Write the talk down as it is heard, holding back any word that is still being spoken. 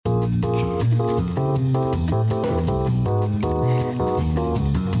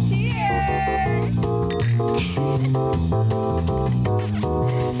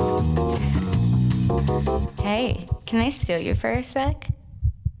steal you for a sec?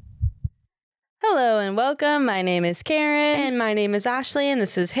 Hello and welcome. My name is Karen. And my name is Ashley, and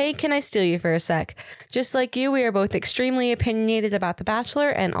this is Hey, Can I Steal You for a Sec? Just like you, we are both extremely opinionated about The Bachelor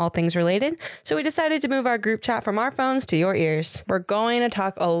and all things related, so we decided to move our group chat from our phones to your ears. We're going to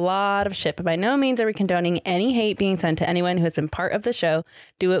talk a lot of shit, but by no means are we condoning any hate being sent to anyone who has been part of the show.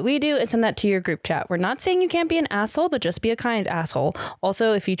 Do what we do and send that to your group chat. We're not saying you can't be an asshole, but just be a kind asshole.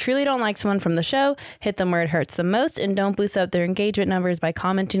 Also, if you truly don't like someone from the show, hit them where it hurts the most and don't boost up their engagement numbers by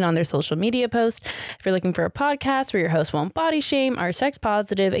commenting on their social media posts. If you're looking for a podcast where your host won't body shame, are sex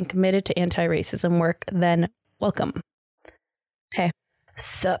positive, and committed to anti-racism work, then welcome. Hey.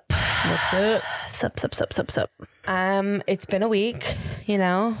 Sup. What's up? Sup. It's been a week,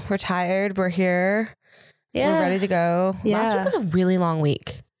 we're tired, we're here, Yeah. we're ready to go. Yeah. Last week was a really long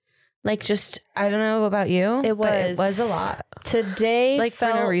week. I don't know about you, but it was a lot. Today for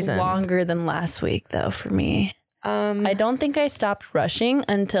felt no reason. longer than last week, though, for me. I don't think I stopped rushing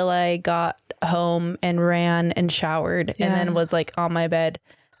until I got home and ran and showered and then was on my bed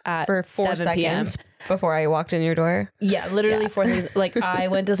at for 4 7 p.m. seconds before I walked in your door. Yeah, literally 4 things. I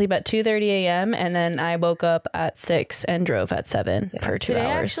went to sleep at 2:30 a.m. and then I woke up at 6 and drove at 7 for 2 Today,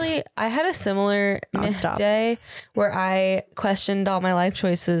 hours. Actually, I had a similar Nonstop day where I questioned all my life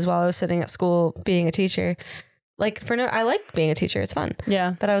choices while I was sitting at school being a teacher. I like being a teacher. It's fun.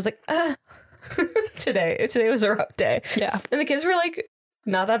 Yeah. But I was like, today was a rough day. Yeah. And the kids were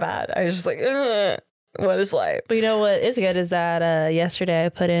not that bad. I was just what is life? But you know what is good is that yesterday I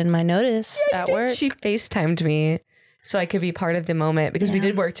put in my notice at work. She FaceTimed me so I could be part of the moment because we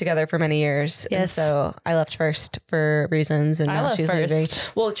did work together for many years. Yes. And so I left first for reasons, and now left she's first. leaving.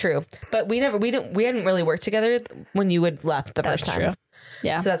 Well, true. But we hadn't really worked together when you had left the first That's time. true.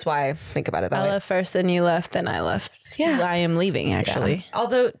 Yeah. So that's why I think about it that I way. left first, then you left, then I left. Yeah. I am leaving, actually. Yeah.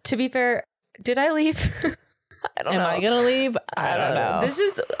 Although, to be fair, did I leave? I don't know. Am I going to leave? I don't know. This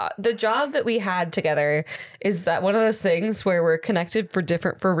is the job that we had together. Is that one of those things where we're connected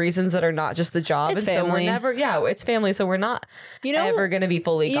for reasons that are not just the job? It's and so we're family. never, it's family. So we're not ever going to be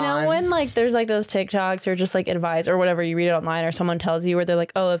fully gone. You know, when there's those TikToks or just advice or whatever you read it online or someone tells you where they're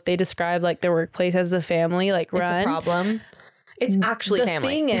like, oh, if they describe their workplace as a family, run. It's a problem. It's actually family.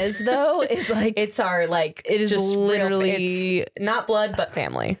 The thing is, though, is it's our it is just literally it's not blood, but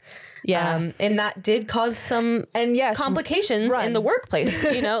family. Yeah. And that did cause some complications in the workplace,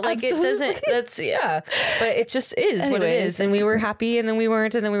 it doesn't, but it just is what it is. And we were happy and then we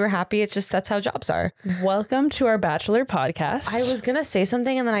weren't, and then we were happy. It's just, that's how jobs are. Welcome to our Bachelor podcast. I was going to say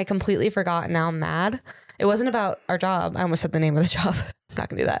something and then I completely forgot. And now I'm mad. It wasn't about our job. I almost said the name of the job. I'm not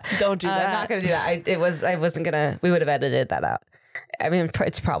going to do that. Don't do that. I'm not going to do that. I wasn't going to, we would have edited that out. I mean,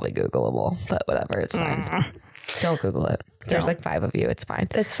 it's probably Googleable, but whatever. It's fine. Don't Google it. There's 5 of you. It's fine.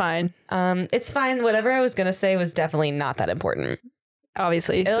 It's fine. It's fine. Whatever I was going to say was definitely not that important.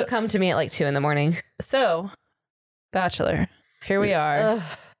 Obviously. It'll come to me at 2 a.m. So, Bachelor, here we are.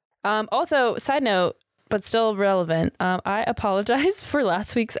 Also, side note, but still relevant. I apologize for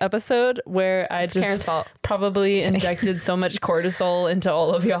last week's episode where it's Karen's fault. Probably injected so much cortisol into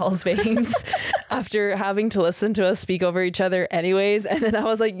all of y'all's veins after having to listen to us speak over each other anyways. And then I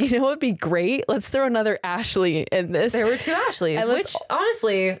was like, what would be great? Let's throw another Ashley in this. There were 2 Ashleys, which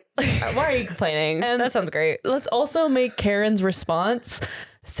honestly, why are you complaining? And that sounds great. Let's also make Karen's response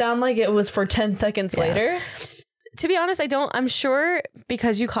sound like it was for 10 seconds later. To be honest, I'm sure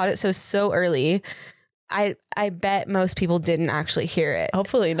because you caught it so early, I bet most people didn't actually hear it.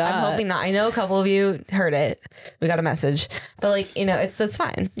 Hopefully not. I'm hoping not. I know a couple of you heard it. We got a message, but that's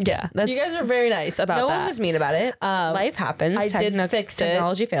fine. Yeah, you guys are very nice about that. No one was mean about it. Life happens. I did fix it.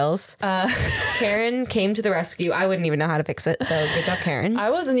 Technology fails. Karen came to the rescue. I wouldn't even know how to fix it. So good job, Karen. I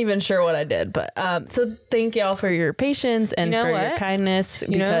wasn't even sure what I did, but so thank y'all for your patience and for your kindness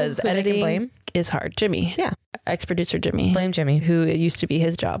because editing is hard. Jimmy. Yeah. Ex-producer Jimmy. Blame Jimmy. Who it used to be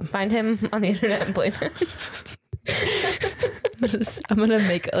his job. Find him on the internet and blame him. I'm gonna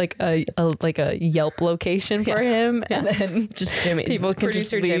make a Yelp location for him, and then just Jimmy. People can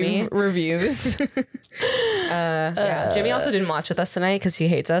Producer just leave Jimmy reviews. Jimmy also didn't watch with us tonight because he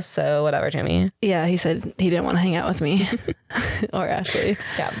hates us. So whatever, Jimmy. Yeah, he said he didn't want to hang out with me or Ashley.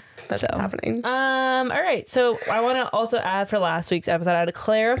 Yeah. That's what's happening. All right. So I want to also add for last week's episode, I had a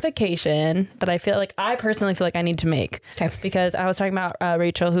clarification that I personally feel like I need to make. Okay. Because I was talking about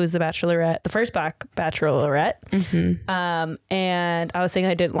Rachel, who's the bachelorette, the first bachelorette. Mm-hmm. And I was saying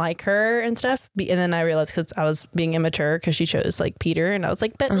I didn't like her and stuff. And then I realized because I was being immature because she chose Peter. And I was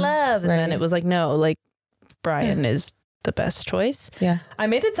like, but love. And then it was no, Brian is the best choice. Yeah. I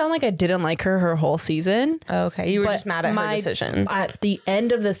made it sound like I didn't like her whole season. Okay. You were just mad at her decision. At the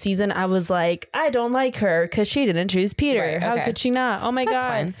end of the season, I was like, I don't like her because she didn't choose Peter. Right, How could she not? Oh my God.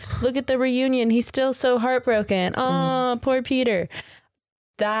 Fine. Look at the reunion. He's still so heartbroken. Oh, poor Peter.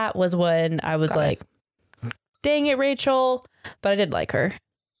 That was when I was dang it, Rachel. But I did like her.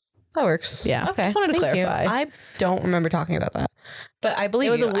 That works. Yeah. Okay. Just wanted to clarify. I don't remember talking about that. But I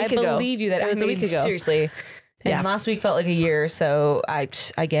believe you. I believe you that it was a week ago. Seriously. And last week felt like a year, so I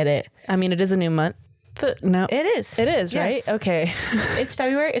get it. I mean, it is a new month. No, it is. It is, right? Yes. Okay. It's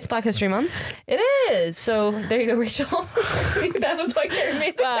February. It's Black History Month. It is. So there you go, Rachel. That was why Karen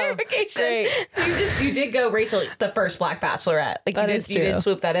made the clarification. Great. You did go, Rachel, the first Black Bachelorette. Like that you did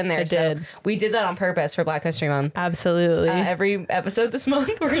swoop that in there. So we did that on purpose for Black History Month. Absolutely. Every episode this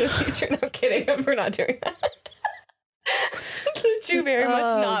month, we're going to feature. No, I'm kidding. We're not doing that. The two very much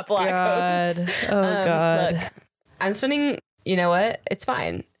not Black hosts. Oh God. Look, I'm spending. You know what? It's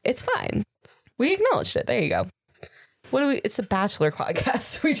fine. It's fine. We acknowledged it. There you go. It's a Bachelor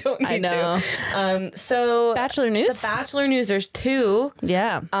podcast. We don't need to. So Bachelor news. The Bachelor news. There's two.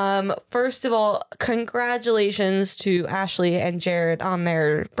 Yeah. First of all, congratulations to Ashley and Jared on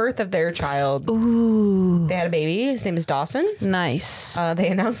their birth of their child. Ooh. They had a baby. His name is Dawson. Nice. They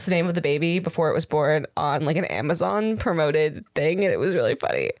announced the name of the baby before it was born on like an Amazon promoted thing, and it was really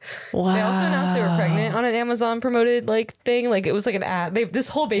funny. Wow. They also announced they were pregnant on an Amazon promoted like thing. Like it was like an ad. This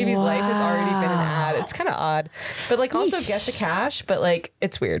whole baby's life has already been an ad. It's kind of odd, but like also get the cash, but like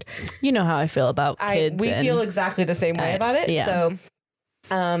it's weird. You know how I feel about kids. We feel exactly the same way about it. Yeah. So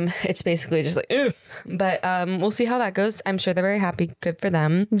it's basically just like, ew. But we'll see how that goes. I'm sure they're very happy. Good for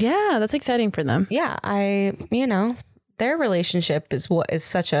them. Yeah, that's exciting for them. Yeah, their relationship is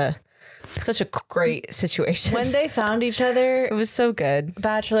such a great situation. When they found each other, it was so good.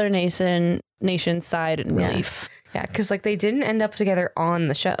 Bachelor Nation sighed in relief. Yeah, because like they didn't end up together on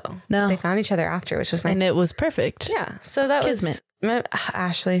the show. No, they found each other after, which was nice, and it was perfect. Yeah, so that was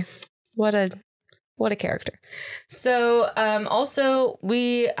Ashley. What a character. So also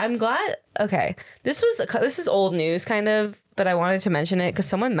I'm glad. Okay, this is old news kind of, but I wanted to mention it because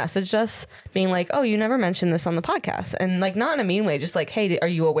someone messaged us being like, oh, you never mentioned this on the podcast, and like not in a mean way, just like, hey, are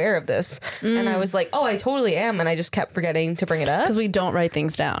you aware of this? And I was like, oh, I totally am, and I just kept forgetting to bring it up because we don't write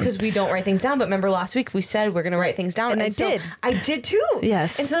things down. But remember last week we said we're gonna write things down, and I did too.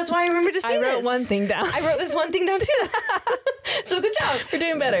 Yes, and so that's why I remember to say I wrote one thing down. I wrote this one thing down too. So good job. We're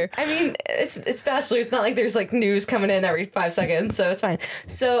doing better. I mean, it's Bachelor. It's not like there's like news coming in every 5 seconds, so it's fine.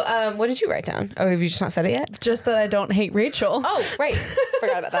 So what did you write down? Oh, have you just not said it yet? Just that I don't hate Rachel. Oh, right.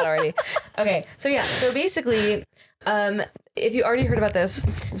 Forgot about that already. Okay. So yeah. So basically, if you already heard about this,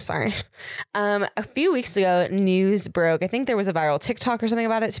 sorry. A few weeks ago, news broke. I think there was a viral TikTok or something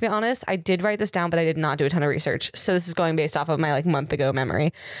about it, to be honest. I did write this down, but I did not do a ton of research. So this is going based off of my like month ago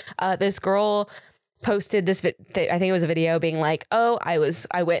memory. This girl posted this, I think it was a video being like, oh,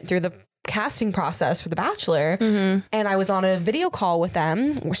 I went through the casting process for The Bachelor, and I was on a video call with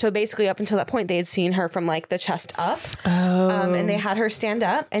them. So basically up until that point they had seen her from like the chest up, and they had her stand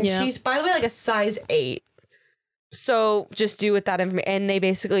up, and she's, by the way, like a size 8. So just do with that information, and they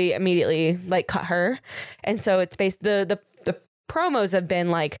basically immediately like cut her. And so it's the promos have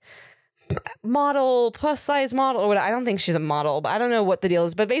been like model, plus size model, or what. I don't think she's a model, but I don't know what the deal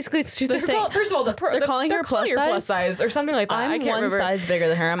is. But basically, first of all, they're calling her plus size or something like that. I can't remember. Size bigger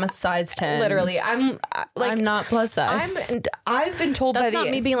than her. I'm a size 10. Literally, I'm not plus size. I've been told that's not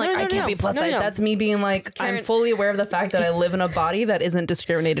me being like I can't be plus size. That's me being like Karen, I'm fully aware of the fact that I live in a body that isn't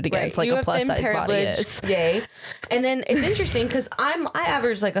discriminated against, like a plus size body is. Yay! And then it's interesting because I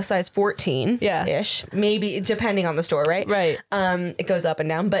average like a size 14, ish, maybe depending on the store, right? Right. It goes up and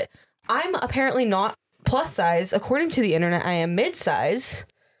down, but I'm apparently not plus size. According to the internet, I am mid-size,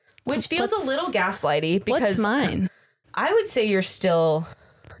 which feels a little gaslighty because what's mine? I would say you're still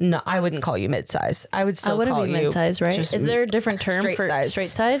no, I wouldn't call you mid-size. I would still call you mid-size, right? Is there a different term for straight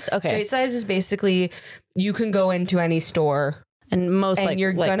size? Okay. Straight size is basically you can go into any store and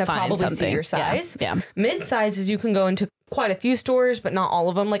you're gonna probably see your size. Yeah. Mid-size is you can go into quite a few stores, but not all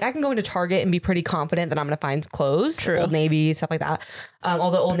of them. Like I can go into Target and be pretty confident that I'm going to find clothes. True. Old Navy, stuff like that.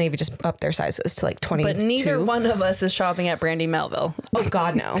 Although Old Navy just upped their sizes to like 22. But neither one of us is shopping at Brandy Melville. Oh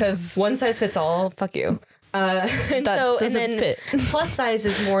God, no. Because one size fits all. Fuck you. And then fit. Plus size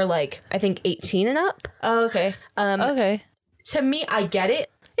is more like I think 18 and up. Oh, okay. Okay. To me, I get it.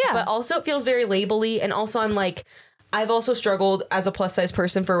 Yeah. But also it feels very label-y, and also I'm like, I've also struggled as a plus size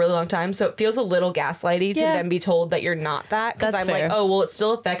person for a really long time, so it feels a little gaslighty to then be told that you're not that, because I'm fair. Like, oh well, it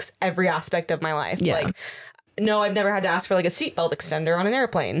still affects every aspect of my life. Yeah. Like no, I've never had to ask for like a seatbelt extender on an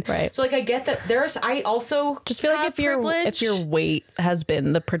airplane. Right. So like I get that I also just feel like if your weight has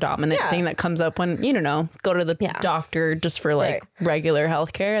been the predominant thing that comes up when, you know, go to the doctor just for like regular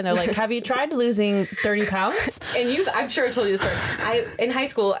healthcare, and they're like, have you tried losing 30 pounds? And I'm sure I told you this story. In high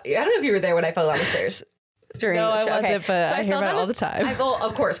school, I don't know if you were there when I fell down the stairs. During no, the show. I wasn't, but so I hear about it all the time.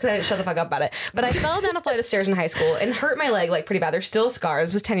 Of course, because I didn't shut the fuck up about it. But I fell down a flight of stairs in high school and hurt my leg like pretty bad. There's still a scar.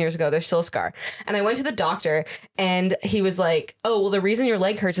 This was 10 years ago. There's still a scar. And I went to the doctor and he was like, oh, well, the reason your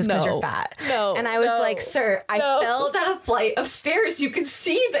leg hurts is because you're fat. And I was like, sir, I fell down a flight of stairs. You can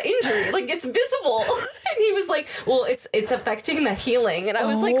see the injury. Like, it's visible. And he was like, well, it's affecting the healing. And I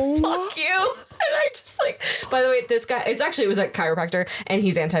was like, fuck you. And I just like, by the way, this guy, it was a chiropractor and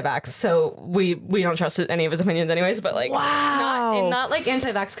he's anti-vax. So we don't trust any of his opinions anyways, but like, not like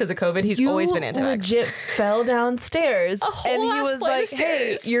anti-vax because of COVID. He's always been anti-vax. Legit fell downstairs and he was like,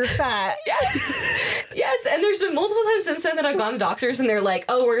 hey, you're fat. Yes. And there's been multiple times since then that I've gone to doctors and they're like,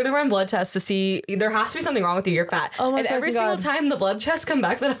 oh, we're going to run blood tests to see, there has to be something wrong with you. You're fat. Oh my and every single time the blood tests come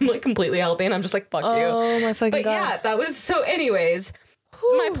back that I'm like completely healthy and I'm just like, fuck you. Oh my fucking God. But yeah, that was, so anyways,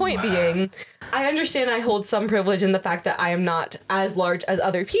 my point being, I understand I hold some privilege in the fact that I am not as large as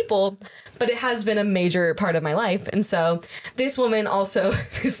other people, but it has been a major part of my life. And so this woman also,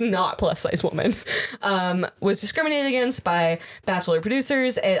 this not plus size woman, was discriminated against by Bachelor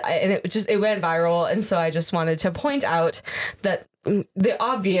producers, and it went viral. And so I just wanted to point out that the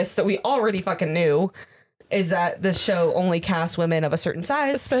obvious that we already fucking knew is that this show only casts women of a certain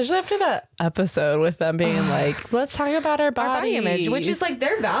size. Especially after that episode with them being like, let's talk about our body image, which is like,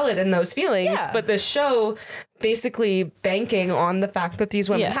 they're valid in those feelings, but the show basically banking on the fact that these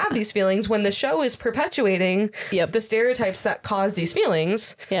women have these feelings when the show is perpetuating the stereotypes that cause these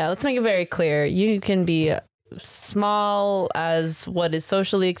feelings. Yeah, let's make it very clear. You can be small as what is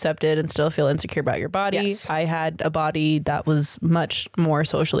socially accepted and still feel insecure about your body. Yes. I had a body that was much more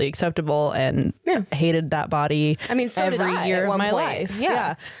socially acceptable and hated that body. I mean, so every did I year at of one my point. life.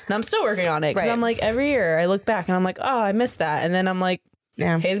 Yeah. And I'm still working on it because I'm like, every year I look back and I'm like, oh, I missed that. And then I'm like,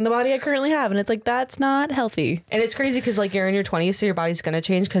 hating the body I currently have. And it's like, that's not healthy. And it's crazy because like you're in your 20s, so your body's going to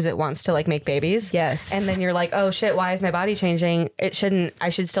change because it wants to like make babies. Yes. And then you're like, oh shit, why is my body changing? It shouldn't. I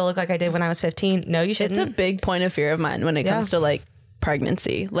should still look like I did when I was 15. No, you shouldn't. It's a big point of fear of mine when it comes to like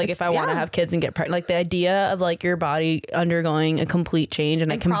pregnancy. Like if I want to have kids and get pregnant, like the idea of like your body undergoing a complete change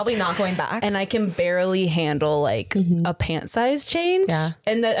and I can probably not going back. And I can barely handle like a pant size change. Yeah.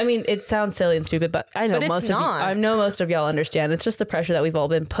 And that, I mean, it sounds silly and stupid, but I know most of y'all understand. It's just the pressure that we've all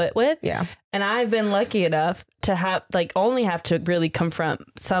been put with. Yeah. And I've been lucky enough to have only have to really confront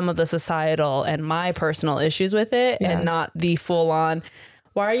some of the societal and my personal issues with it and not the full on,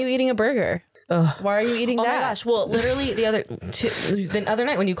 why are you eating a burger? Why are you eating that? Oh my gosh. Well, literally the other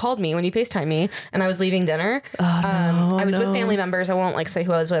night when you called me, when you FaceTimed me and I was leaving dinner, I was with family members. I won't like say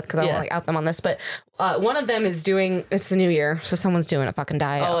who I was with because I won't like out them on this, but one of them is doing, it's the new year. So someone's doing a fucking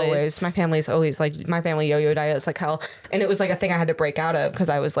diet always. My family's always like, my family yo-yo diet is like hell. And it was like a thing I had to break out of because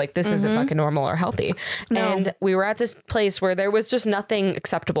I was like, this isn't fucking normal or healthy. No. And we were at this place where there was just nothing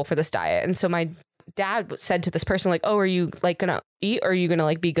acceptable for this diet. And so my dad said to this person like, oh, are you like gonna eat or are you gonna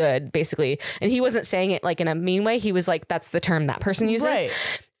like be good basically? And he wasn't saying it like in a mean way. He was like, that's the term that person uses. Right.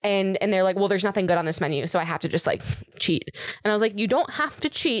 And they're like, well, there's nothing good on this menu, so I have to just like cheat. And I was like, you don't have to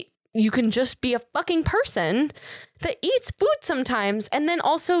cheat. You can just be a fucking person that eats food sometimes and then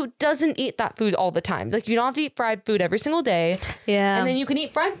also doesn't eat that food all the time. Like you don't have to eat fried food every single day. Yeah. And then you can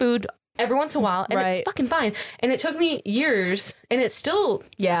eat fried food every once in a while and it's fucking fine. And it took me years and it's still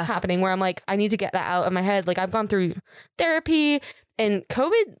happening where I'm like, I need to get that out of my head. Like I've gone through therapy and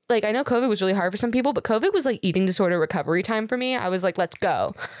COVID, like I know COVID was really hard for some people, but COVID was like eating disorder recovery time for me. I was like, let's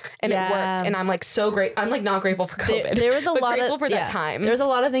go. And it worked. And I'm like so great. I'm like not grateful for COVID. There was a lot grateful of for that time. There's a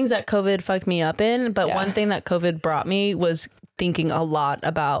lot of things that COVID fucked me up in, but one thing that COVID brought me was thinking a lot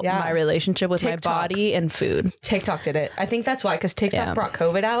about my relationship with my body and food. TikTok did it. I think that's why, because TikTok brought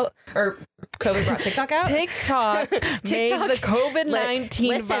COVID out, or COVID brought TikTok out. TikTok made the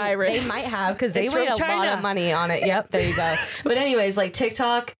COVID-19 virus. They might have, because they made a lot of money on it. Yep, there you go. But anyways, like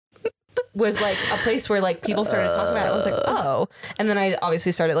TikTok was like a place where like people started talking about it. I was like, oh. And then I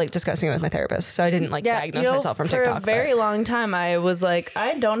obviously started like discussing it with my therapist. So I didn't like diagnose myself from TikTok. For a very long time, I was like,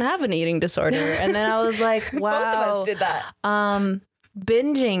 I don't have an eating disorder. And then I was like, wow. Both of us did that.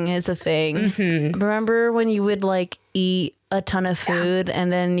 Binging is a thing. Mm-hmm. Remember when you would like eat a ton of food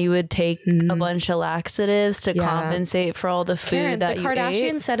and then you would take a bunch of laxatives to compensate for all the food that the you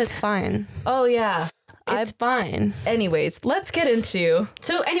Kardashians ate? said it's fine. Oh, yeah. It's fine. Anyways, let's get into.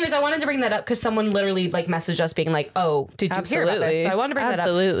 So anyways, I wanted to bring that up because someone literally like messaged us being like, oh, did you hear about this? So I wanted to bring that up.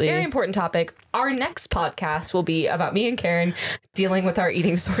 Very important topic. Our next podcast will be about me and Karen dealing with our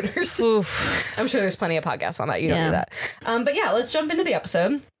eating disorders. Oof. I'm sure there's plenty of podcasts on that. You don't do that. But yeah, let's jump into the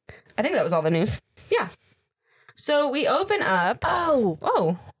episode. I think that was all the news. Yeah. So we open up.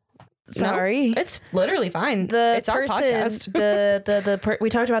 Oh. Sorry. No, it's literally fine. It's our podcast. We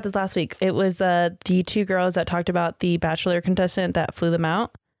talked about this last week. It was the two girls that talked about the Bachelor contestant that flew them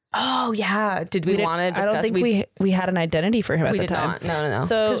out. Oh yeah. Did we want to discuss? I don't think we had an identity for him at the time. No.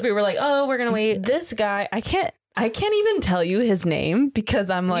 So because we were like, oh, we're gonna wait. This guy, I can't even tell you his name because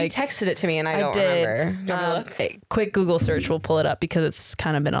I'm like, you texted it to me and I don't remember. Do you want to look? Quick Google search will pull it up because it's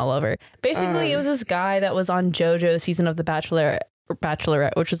kind of been all over. Basically, it was this guy that was on JoJo's season of The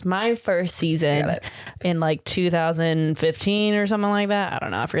Bachelorette, which was my first season in like 2015 or something like that. I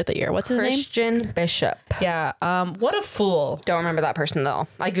don't know. I forget the year. What's his name? Christian Bishop. Yeah. What a fool. Don't remember that person at all.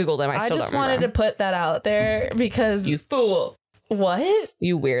 I Googled him. I still don't remember. I just wanted to put that out there because you fool. What?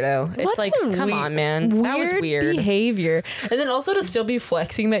 You weirdo. It's like, come on, man. That was weird behavior. And then also to still be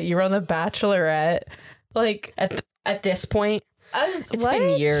flexing that you're on The Bachelorette. Like at this point. It's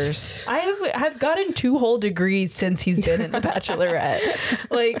been years. I've gotten 2 whole degrees since he's been in The Bachelorette.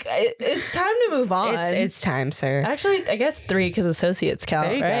 Like it's time to move on. It's time, sir. Actually, I guess 3 because associates count,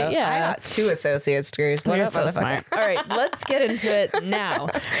 there you right? Go. Yeah, I got 2 associates degrees. What up, so smart. All right, let's get into it now.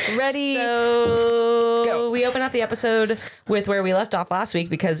 Ready? So go. We open up the episode with where we left off last week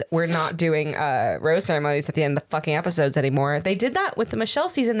because we're not doing rose ceremonies at the end of the fucking episodes anymore. They did that with the Michelle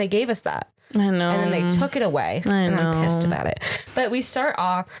season. They gave us that. I know. And then they took it away. And I'm pissed about it. But we start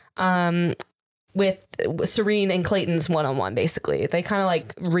off with Serene and Clayton's one-on-one, basically. They kind of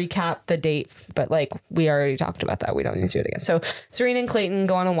like recap the date, but like we already talked about that. We don't need to do it again. So Serene and Clayton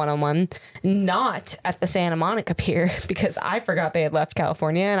go on a one-on-one, not at the Santa Monica Pier, because I forgot they had left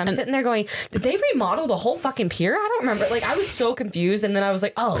California. And I'm sitting there going, did they remodel the whole fucking pier? I don't remember. Like I was so confused. And then I was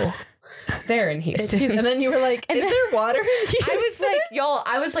like, oh, they're in Houston. And then you were like, is there water in Houston? I was like, y'all,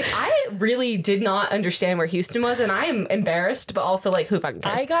 I really did not understand where Houston was. And I am embarrassed, but also like, who fucking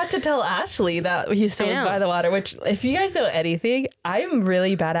cares? I got to tell Ashley that Houston was by the water, which if you guys know anything, I'm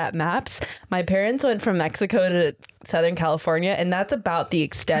really bad at maps. My parents went from Mexico to Southern California, and that's about the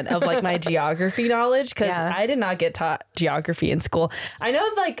extent of like my geography knowledge because I did not get taught geography in school. I know,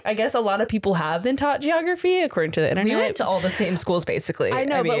 like, I guess a lot of people have been taught geography according to the internet. We went to all the same schools basically. I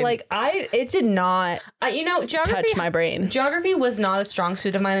know, but like it did not geography touch my brain. Geography was not a strong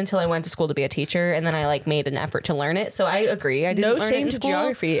suit of mine until I went to school to be a teacher, and then I like made an effort to learn it. So I agree. I didn't no shame to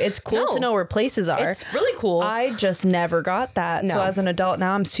geography. It's cool to know where places are. It's really cool. I just never got that. No. So as an adult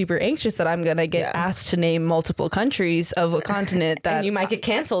now, I'm super anxious that I'm gonna get asked to name multiple countries of a continent that and you might get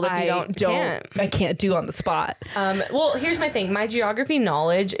canceled if you I can't do on the spot. Well, here's my thing. My geography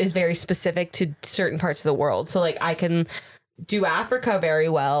knowledge is very specific to certain parts of the world. So like I can do Africa very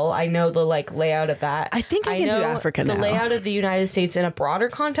well. I know the like layout of that. I think I can do Africa now. The layout of the United States in a broader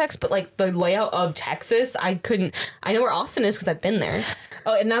context, but like the layout of Texas, I couldn't. I know where Austin is because I've been there.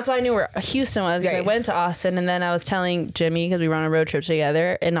 Oh, and that's why I knew where Houston was because I went to Austin, and then I was telling Jimmy because we were on a road trip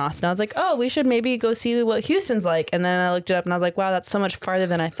together in Austin. I was like, oh, we should maybe go see what Houston's like. And then I looked it up and I was like, wow, that's so much farther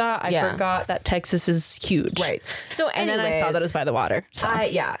than I thought. I forgot that Texas is huge. Right. So and then I saw that it was by the water. So.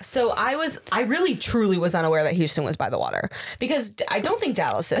 So I really truly was unaware that Houston was by the water because I don't think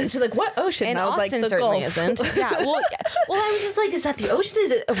Dallas is. She's like, what ocean? And Austin certainly isn't. Yeah. Well, I was just like, is that the ocean?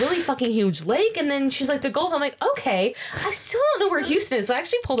 Is it a really fucking huge lake? And then she's like, the Gulf. I'm like, okay, I still don't know where Houston is. So I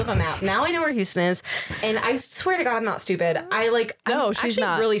actually pulled up a map. Now I know where Houston is, and I swear to God, I'm not stupid. I'm she's actually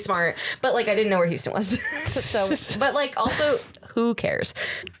not really smart, but like I didn't know where Houston was. So, but like also, who cares?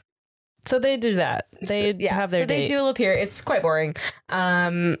 So they do that. They have their date. They do a little pier. It's quite boring.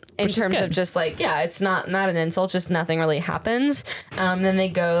 In terms of just like, it's not an insult. Just nothing really happens. Then they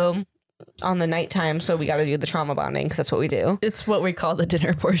go on the nighttime, so we got to do the trauma bonding because that's what we do. It's what we call the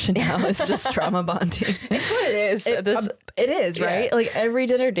dinner portion now. It's just trauma bonding. It's what it is. It is, right? Like every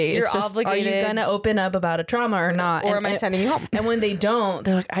dinner date, you're it's just, obligated. Are you gonna open up about a trauma or not? Or am I sending you home? And when they don't,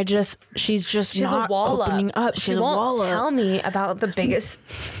 they're like, she's not a wall opening up. She won't tell me about the biggest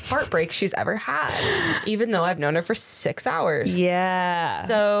heartbreak she's ever had, even though I've known her for 6 hours. Yeah.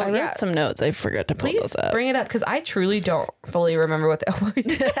 So I wrote some notes. I forgot to pull those up. Bring it up because I truly don't fully remember what the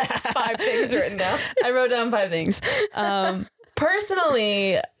 5 things written down. I wrote down 5 things.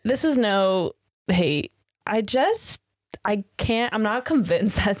 Personally, this is no hate. I'm not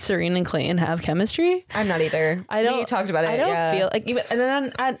convinced that Serena and Clayton have chemistry. I'm not either. You talked about it. I don't feel like even, and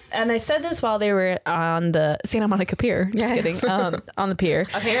then I said this while they were on the Santa Monica Pier. Just kidding. On the pier.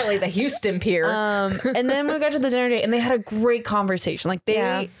 Apparently the Houston Pier. And then we got to the dinner date and they had a great conversation. Like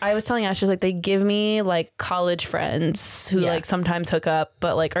I was telling Ash, she was like, they give me like college friends who like sometimes hook up,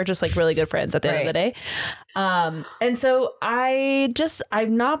 but like are just like really good friends at the end of the day. And so I just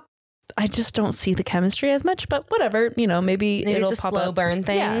don't see the chemistry as much, but whatever, maybe it'll it's a pop slow up. burn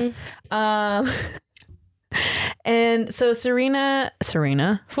thing. Yeah. And so Serene is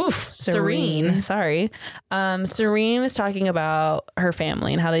talking about her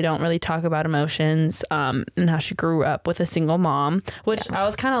family and how they don't really talk about emotions, and how she grew up with a single mom, which I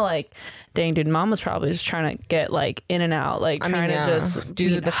was kind of like, dang, dude, mom was probably just trying to get like in and out, like trying to just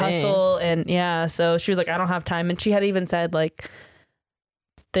do the hustle thing. And so she was like, I don't have time. And she had even said like,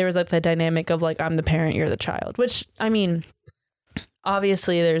 there was like the dynamic of like, I'm the parent, you're the child, which I mean,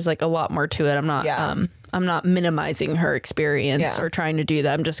 obviously there's like a lot more to it. I'm not minimizing her experience or trying to do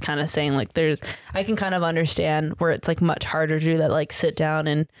that. I'm just kind of saying like I can kind of understand where it's like much harder to do that, like sit down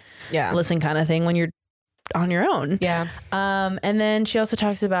and listen kind of thing when you're on your own. Yeah. And then she also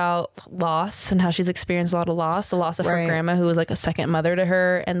talks about loss and how she's experienced a lot of loss, the loss of her grandma, who was like a second mother to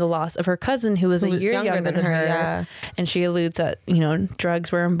her, and the loss of her cousin who was a year younger than her. Yeah. And she alludes that,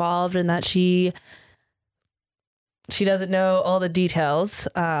 drugs were involved and that she doesn't know all the details,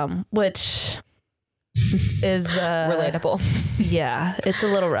 which is relatable. Yeah, it's a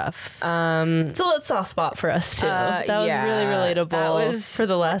little rough. It's a little soft spot for us too. That was really relatable. That was for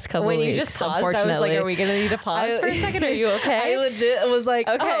the last couple of weeks. When you just paused, I was like, "Are we gonna need to pause for a second? Are you okay?" I legit was like,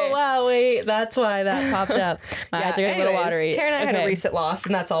 "Oh wow, wait, that's why that popped up." My eyes are getting a little watery. Karen and I had a recent loss,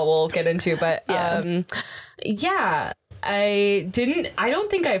 and that's all we'll get into. But I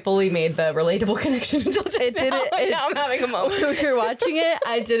don't think I fully made the relatable connection until just now. Now I'm having a moment. When we were watching it,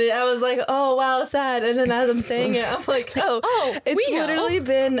 I did it. I was like, oh, wow, sad. And then as I'm saying it, I'm like, it's literally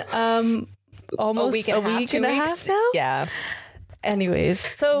been almost a week and a half now. Yeah. Anyways,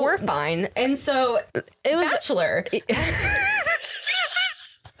 so we're fine. And so it was Bachelor. Okay.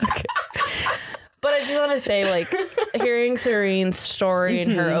 But I do want to say, like, hearing Serene's story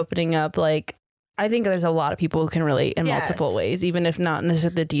and her opening up, like, I think there's a lot of people who can relate in multiple ways, even if not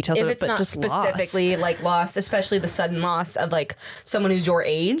necessarily the details of it, but just specifically like loss, especially the sudden loss of like someone who's your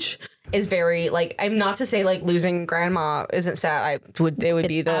age is very like, I'm not to say like losing grandma isn't sad. It would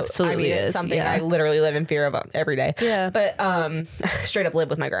be the absolutely it's something I literally live in fear of every day. Yeah. But straight up live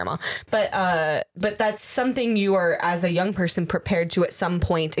with my grandma. But that's something you are as a young person prepared to at some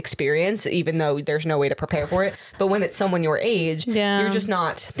point experience, even though there's no way to prepare for it. But when it's someone your age, you're just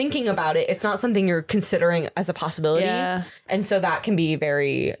not thinking about it. It's not something you're considering as a possibility. Yeah. And so that can be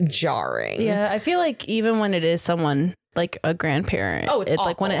very jarring. Yeah. I feel like even when it is someone like a grandparent, it's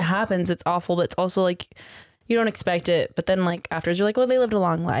like when it happens, it's awful, but it's also like you don't expect it, but then like afterwards you're like, well, they lived a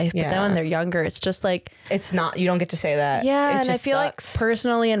long life. But then when they're younger, it's just like, it's not, you don't get to say that. Yeah. And I feel like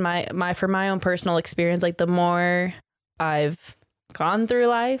personally in for my own personal experience, like the more I've gone through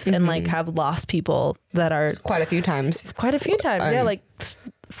life and like have lost people that are quite a few times. Yeah. Like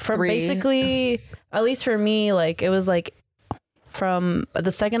from basically, at least for me, like it was like from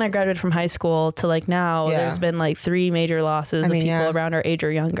the second I graduated from high school to like now, there's been like 3 major losses of people around our age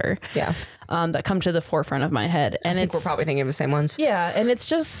or younger. Yeah. That come to the forefront of my head. And I think we're probably thinking of the same ones. Yeah. And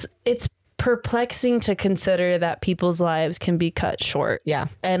it's perplexing to consider that people's lives can be cut short. Yeah.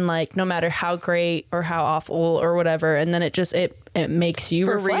 And like, no matter how great or how awful or whatever. And then it just, it makes you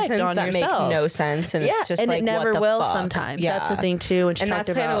reflect reasons on that yourself. Make no sense. And it's just and like, it never what the will fuck? sometimes. That's the thing too. And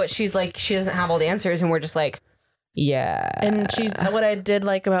that's kind of what she's like, she doesn't have all the answers. And we're just like, yeah. And what I did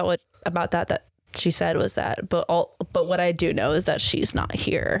like about that she said was that, but what I do know is that she's not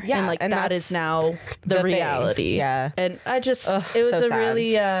here. Yeah. And like that is now the reality. Yeah. And I just, it was so a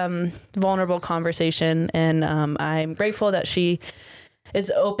really vulnerable conversation. And I'm grateful that she is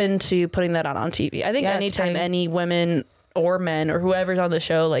open to putting that out on TV. I think anytime any women or men or whoever's on the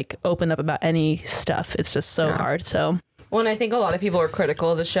show like open up about any stuff, it's just so hard. So. Well, and I think a lot of people are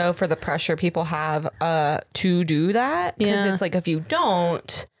critical of the show for the pressure people have to do that. Because it's like, if you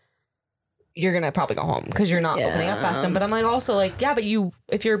don't, you're going to probably go home because you're not opening up fast enough. But I'm like, also like, but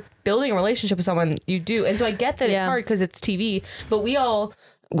if you're building a relationship with someone, you do. And so I get that it's hard because it's TV, but we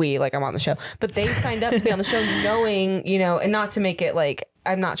like, I'm on the show, but they signed up to be on the show knowing, and not to make it like,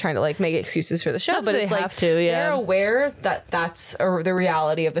 I'm not trying to like make excuses for the show, but it's like they're aware that that's the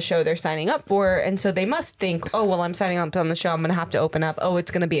reality of the show they're signing up for. And so they must think, oh, well, I'm signing up on the show. I'm going to have to open up. Oh, it's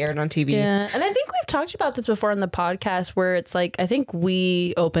going to be aired on TV. Yeah. And I think we've talked about this before on the podcast where it's like, I think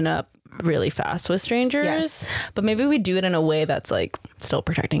we open up really fast with strangers. Yes. But maybe we do it in a way that's like still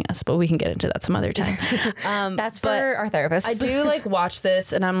protecting us, but we can get into that some other time. That's for our therapist. I do like watch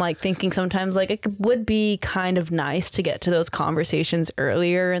this and I'm like thinking sometimes like it would be kind of nice to get to those conversations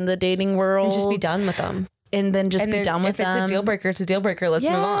earlier in the dating world. And just be done with them. And then just be done with them. If it's a deal breaker, it's a deal breaker. Let's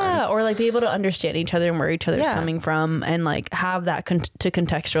move on. Or like be able to understand each other and where each other's coming from and like have that to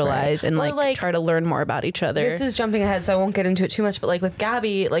contextualize and like try to learn more about each other. This is jumping ahead, so I won't get into it too much. But like with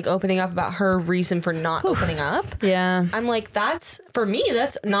Gabby, like opening up about her reason for not opening up. Yeah. I'm like, that's for me,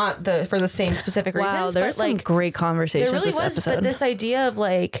 that's not for the same specific reasons. Wow, there's some like great conversations there really this episode. But this idea of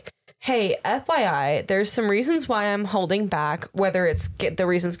like, hey, FYI, there's some reasons why I'm holding back, whether it's the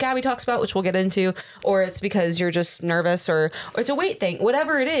reasons Gabby talks about, which we'll get into, or it's because you're just nervous or it's a weight thing,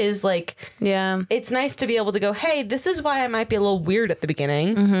 whatever it is, like, it's nice to be able to go, hey, this is why I might be a little weird at the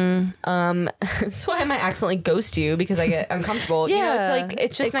beginning. That's why I might accidentally ghost you because I get uncomfortable. You know, it's like,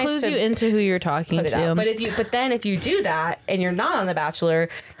 it's just nice clues to you into who you're talking to. But then if you do that and you're not on The Bachelor,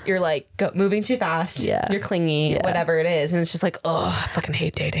 you're like moving too fast. You're clingy, whatever it is. And it's just like, oh, I fucking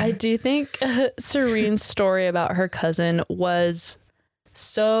hate dating. I do think Serene's story about her cousin was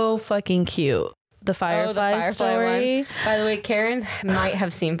so fucking cute. The Firefly story. One. By the way, Karen might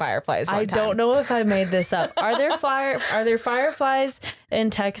have seen Fireflies one time. I don't know if I made this up. Are there fireflies in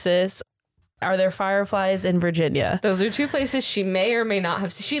Texas? Are there fireflies in Virginia? Those are two places she may or may not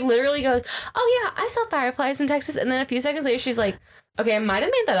have seen. She literally goes, oh yeah, I saw fireflies in Texas. And then a few seconds later, she's like, okay, I might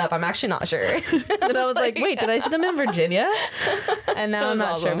have made that up. I'm actually not sure. And I was like, wait, did I see them in Virginia? And now I'm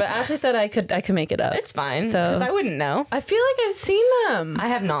not sure. But Ashley said I could make it up. It's fine. Because I wouldn't know. I feel like I've seen them. I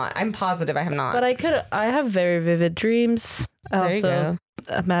have not. I'm positive I have not. But I have very vivid dreams. There you go.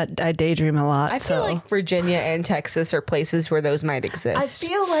 I daydream a lot. I feel like Virginia and Texas are places where those might exist. I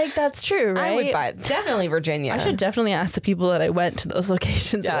feel like that's true, right? I would buy it. Definitely Virginia. I should definitely ask the people that I went to those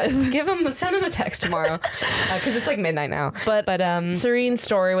locations with. Send them a text tomorrow because it's like midnight now. But Serene's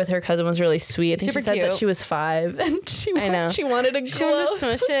story with her cousin was really sweet. I think super she said cute. that she was 5 and she wanted to She wanted to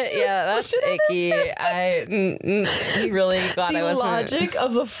smush it. Yeah, that's icky. He really glad I wasn't. The logic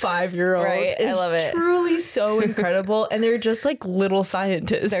of a 5-year-old is I love it. Truly so incredible, and they're just like little scientists.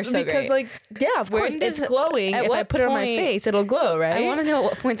 They're so because, great. Of course, it's glowing. If I put it on my face, it'll glow, right? I want to know at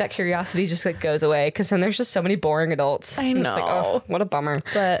what point that curiosity just like goes away, because then there's just so many boring adults. I know. I'm just like, oh, what a bummer.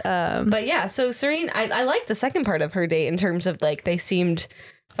 But yeah, so Serene, I liked the second part of her date in terms of like they seemed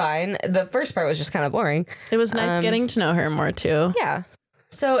fine. The first part was just kind of boring. It was nice getting to know her more too. Yeah.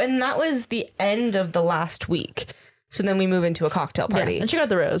 So, and that was the end of the last week. So then we move into a cocktail party. And she got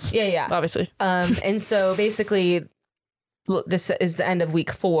the rose. Yeah. Obviously. And so basically, this is the end of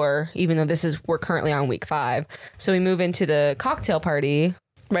week 4, even though we're currently on week 5. So we move into the cocktail party.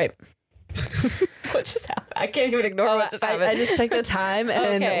 Right. What just happened? I can't even ignore what just happened. I just checked the time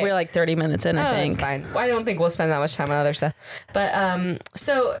and we're like 30 minutes in, I think. That's fine. I don't think we'll spend that much time on other stuff. But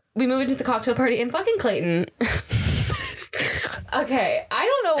so we move into the cocktail party and fucking Clayton. Okay, I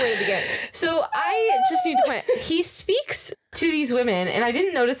don't know where to begin. So I just need to point out, he speaks to these women, and I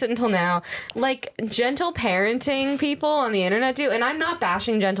didn't notice it until now, like gentle parenting people on the internet do. And I'm not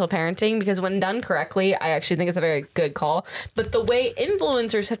bashing gentle parenting, because when done correctly, I actually think it's a very good call. But the way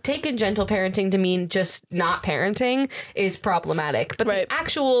influencers have taken gentle parenting to mean just not parenting is problematic. But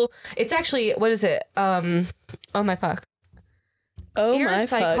it's actually, what is it? Oh my fuck. Oh, you're a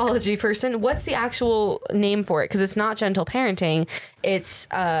psychology person. What's the actual name for it? Because it's not gentle parenting. It's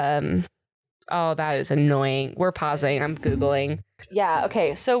oh, that is annoying. We're pausing. I'm Googling. Yeah,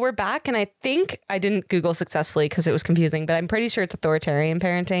 okay. So we're back, and I think I didn't Google successfully because it was confusing, but I'm pretty sure it's authoritarian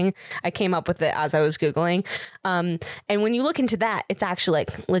parenting. I came up with it as I was Googling. And when you look into that, it's actually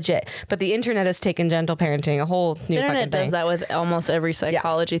like legit. But the internet has taken gentle parenting a whole new the internet fucking thing. does that with almost every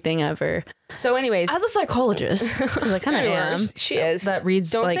psychology thing ever. So anyways, as a psychologist, because I kind of am. She is. That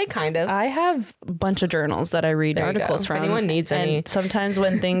reads Don't say kind of. I have a bunch of journals that I read articles from. If anyone needs any. And sometimes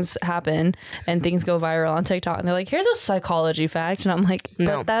when things happen and things go viral on TikTok and they're like, here's a psychology fact. And I'm like,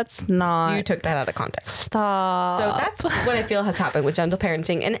 but that's not. You took that out of context. Stop. So that's what I feel has happened with gentle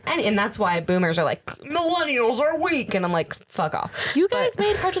parenting. And that's why boomers are like, millennials are weak. And I'm like, fuck off. You guys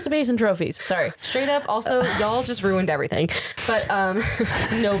made participation trophies. Sorry. Straight up. Also, y'all just ruined everything. But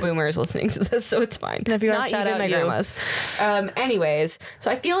no boomers listening to this, so it's fine. If you not even my grandmas. Anyways,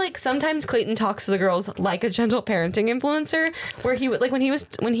 so I feel like sometimes Clayton talks to the girls like a gentle parenting influencer, where he would like when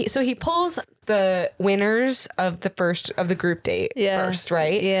he pulls the winners of the group date first,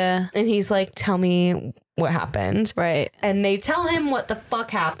 right? Yeah. And he's like, tell me what happened. Right. And they tell him what the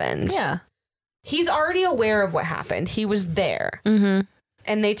fuck happened. Yeah. He's already aware of what happened. He was there. Mm-hmm.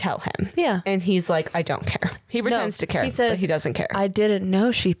 And they tell him. Yeah. And he's like, I don't care. He pretends to care, he says, but he doesn't care. I didn't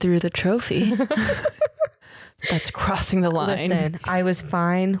know she threw the trophy. That's crossing the line. Listen, I was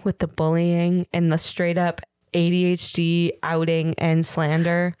fine with the bullying and the straight up ADHD outing and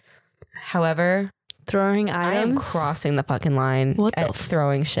slander. However, Throwing items. I am crossing the fucking line What at the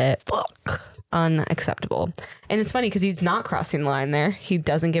throwing shit. fuck? Unacceptable. And it's funny because he's not crossing the line there. He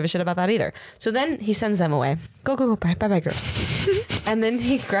doesn't give a shit about that either. So then he sends them away. Go, bye, girls. And then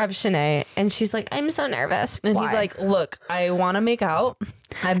he grabs Shanae and she's like, I'm so nervous. And Why? he's like, look, I want to make out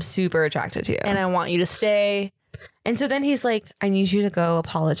I'm super attracted to you. and I want you to stay. And so then he's like, I need you to go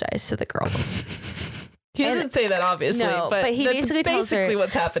apologize to the girls. He doesn't say that, obviously. No, but he that's basically tells her basically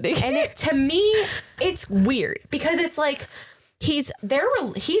what's happening. And to me, it's weird because it's like he's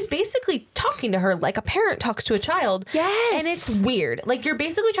basically talking to her like a parent talks to a child. Yes. And it's weird. Like you're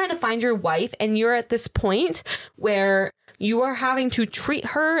basically trying to find your wife and you're at this point where you are having to treat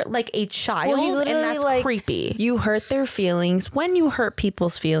her like a child, Well, he's and literally that's like, creepy. You hurt their feelings. When you hurt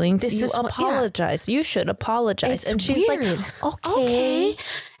people's feelings, This you is what- yeah. apologize. You should apologize. It's and she's weird. like, okay.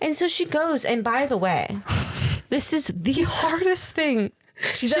 And so she goes, and by the way, this is the hardest thing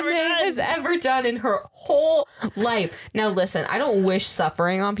She's ever Shanae done. has ever done in her whole life. Now, listen, I don't wish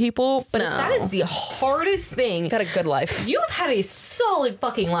suffering on people, but No. that is the hardest thing. Got a good life. You've had a solid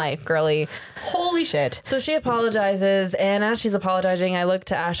fucking life, girly. Holy shit. So she apologizes, and as she's apologizing, I looked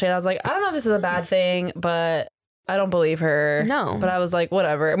to Ashley and I was like, I don't know if this is a bad thing, but I don't believe her. No. But I was like,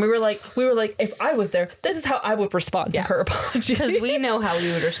 whatever. And we were like, if I was there, this is how I would respond to her apology. Because we know how we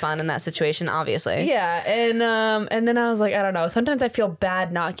would respond in that situation, obviously. Yeah, and then I was like, I don't know. Sometimes I feel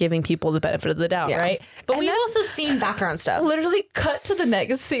bad not giving people the benefit of the doubt, Yeah. right? But And we've then also seen background stuff. literally cut to the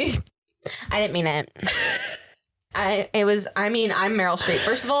next scene. I didn't mean it. I'm Meryl Streep.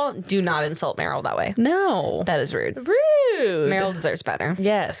 First of all, do not insult Meryl that way. No, That is rude. rude. Meryl deserves better.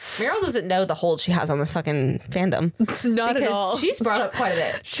 Yes, Meryl doesn't know the hold she has on this fucking fandom. not at all. Because she's brought up quite a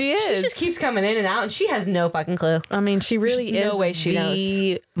bit. She is. She just keeps coming in and out, and she has no fucking clue. I mean, she really There's is no way she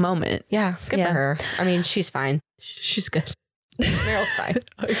the moment. Yeah, good Yeah. for her. I mean, she's fine. She's good. Meryl's fine.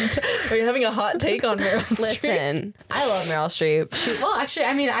 Are you having a hot take on Meryl Streep? Listen, I love Meryl Streep.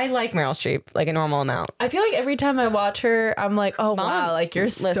 I like Meryl Streep like a normal amount. I feel like every time I watch her, I'm like, oh Mom, wow, like you're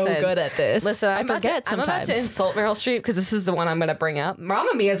so listen, good at this. Listen, I forget I'm about sometimes. to insult Meryl Streep because this is the one I'm going to bring up.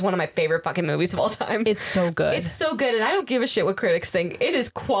 Mamma Mia is one of my favorite fucking movies of all time. It's so good. It's so good, and I don't give a shit what critics think. It is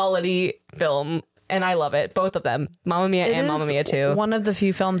quality film, and I love it. Both of them, Mamma Mia It and Mamma is Mia 2. one of the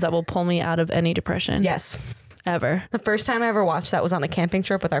few films that will pull me out of any depression. Yes. Ever. The first time I ever watched that was on a camping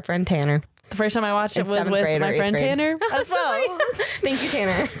trip with our friend Tanner. The first time I watched it In was 7th with grade or my 8th friend grade. Tanner as well. Thank you,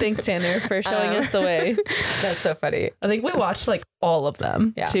 Tanner. Thanks, Tanner, for showing us the way. That's so funny. I think we watched like all of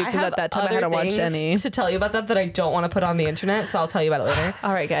them Yeah, too, because at that time I hadn't watched any. to tell you about that I don't want to put on the internet, so I'll tell you about it later.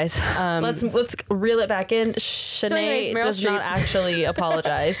 All right, guys, let's reel it back in. Shanae anyways, Meryl does not Streep. actually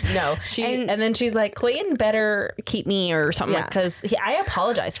apologize. No, And then she's like, Clayton better keep me or something, Yeah. because I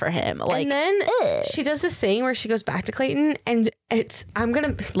apologize for him. Like, and then she does this thing where she goes back to Clayton, and I'm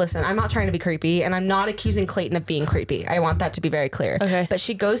not trying to be creepy, and I'm not accusing Clayton of being creepy. I want that to be very clear. Okay. But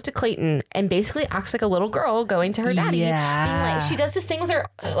she goes to Clayton and basically acts like a little girl going to her daddy. Yeah. Being like, she does this thing with her,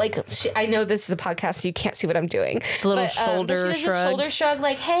 like, I know this is a podcast, so you can't see what I'm doing. The little but shoulder she does this shrug. shoulder shrug,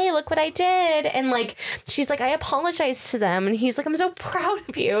 like, hey, look what I did. And like, she's like, I apologize to them. And he's like, I'm so proud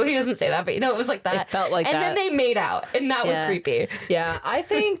of you. He doesn't say that, but it was like that. It felt like and that. And then they made out, and that was Yeah. creepy. yeah, I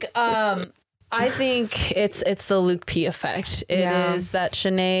think it's the Luke P effect. It is Yeah. that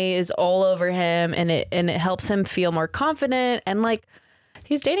Shanae is all over him, and it helps him feel more confident, and like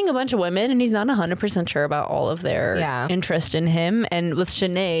he's dating a bunch of women and he's not 100% sure about all of their interest in him. And with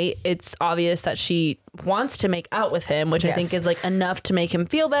Shanae, it's obvious that she wants to make out with him, which I think is like enough to make him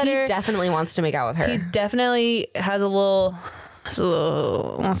feel better. He definitely wants to make out with her. He definitely has wants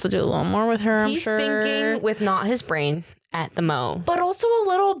to do a little more with her. He's I'm sure. thinking with not his brain at the mo. But also a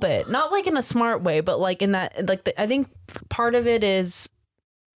little bit, not like in a smart way, but like in that, like I think part of it is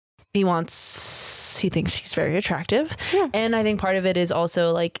he thinks she's very attractive. Yeah. And I think part of it is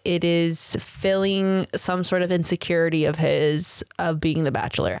also like it is filling some sort of insecurity of his of being the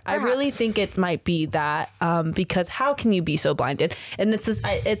Bachelor. Perhaps. I really think it might be that because how can you be so blinded? And it's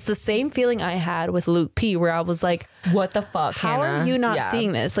the same feeling I had with Luke P, where I was like, what the fuck, how Hannah? are you not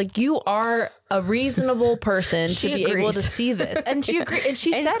seeing this? Like, you are a reasonable person to be able to see this. And she agreed. And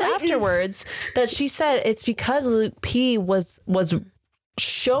she said afterwards that she said it's because Luke P was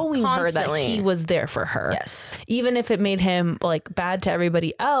showing Constantly. her that he was there for her. Yes. Even if it made him like bad to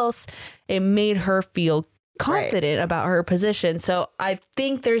everybody else, it made her feel confident about her position. So I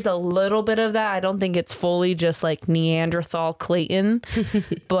think there's a little bit of that. I don't think it's fully just like Neanderthal Clayton,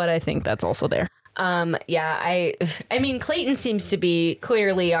 but I think that's also there. Yeah, I mean, Clayton seems to be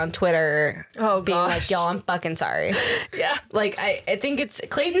clearly on Twitter being like, y'all, I'm fucking sorry. Yeah. Like, I think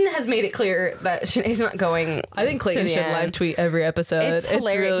Clayton has made it clear that Shanae's not going. I think Clayton should live tweet every episode. It's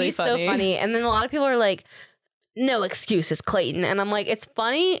hilarious. Really He's funny. so funny. And then a lot of people are like, no excuses, Clayton. And I'm like, it's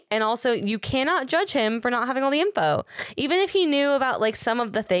funny. And also, you cannot judge him for not having all the info. Even if he knew about like some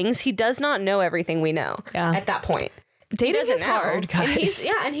of the things, he does not know everything we know at that point. Dating is hard, guys.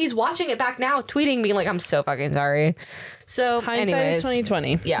 And he's watching it back now, tweeting, being like, I'm so fucking sorry. So hindsight is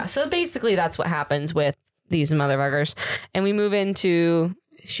 2020. Yeah. So basically that's what happens with these motherfuckers. And we move into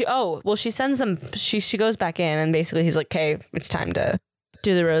she sends them she goes back in and basically he's like, okay, it's time to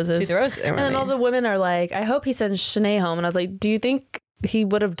do the roses. And then all the women are like, I hope he sends Shanae home. And I was like, do you think he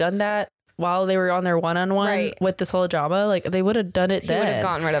would have done that while they were on their one-on-one with this whole drama? Like, they would have done it then. He would have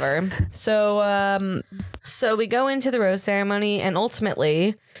gotten rid of her. So we go into the rose ceremony, and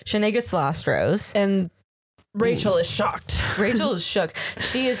ultimately, Shanae gets the last rose. And Rachel is shocked. Rachel is shook.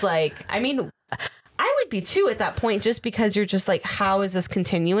 She is like, I mean, I would be too at that point, just because you're just like, how is this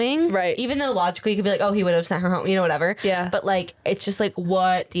continuing? Right. Even though logically you could be like, oh, he would have sent her home, whatever. Yeah. But like, it's just like,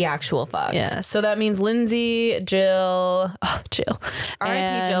 what the actual fuck? Yeah. So that means Lindsay, Jill.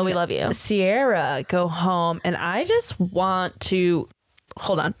 R.I.P. Jill, we love you. Sierra go home. And I just want to,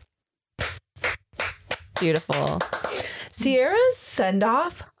 hold on. Beautiful. Sierra's send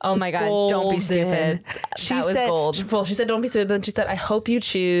off. Oh my God. Golden. Don't be stupid. That was gold. Well, she said, don't be stupid. Then she said, I hope you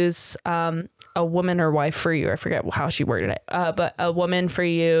choose a woman or wife for you. I forget how she worded it. But a woman for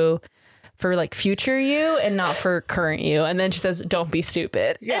you, for like future you and not for current you. And then she says, don't be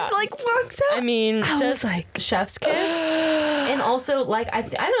stupid. Yeah. And like walks out. I mean, just like chef's kiss. And also, like, I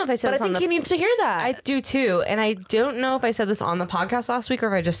don't know if I said this on the... But I think he needs to hear that. I do too. And I don't know if I said this on the podcast last week or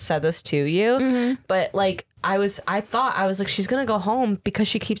if I just said this to you. Mm-hmm. But like, I thought like, she's gonna go home because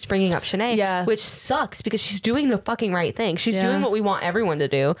she keeps bringing up Shanae. Yeah. Which sucks because she's doing the fucking right thing. She's doing what we want everyone to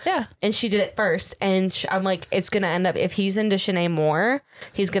do. Yeah. And she did it first. And I'm like, it's gonna end up, if he's into Shanae more,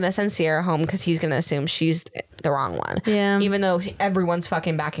 he's gonna send Sierra home because he's gonna assume she's the wrong one. Yeah. Even though everyone's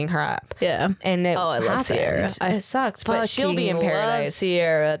fucking backing her up. Yeah. And it I love Sierra. It sucks, but she'll be in paradise. Love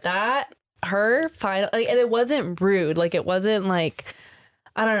Sierra. That her final, like, and it wasn't rude. Like, it wasn't like,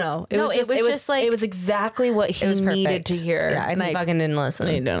 I don't know. It was just like, it was exactly what he needed to hear. Yeah, and I fucking didn't listen.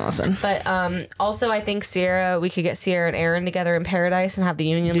 You didn't listen. But also, I think we could get Sierra and Aaron together in paradise and have the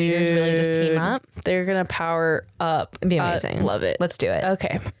union leaders really just team up. They're gonna power up. It'd be amazing. Love it. Let's do it.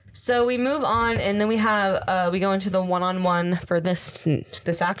 Okay. So we move on, and then we have we go into the one-on-one for this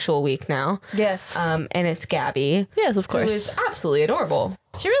actual week now. Yes. And it's Gabby. Yes, of course. Who is absolutely adorable.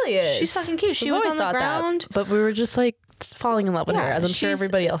 She really is. She's fucking cute. She was on the ground, but we were just like falling in love with her, as I'm sure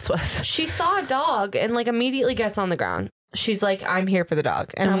everybody else was. She saw a dog and like immediately gets on the ground. She's like, I'm here for the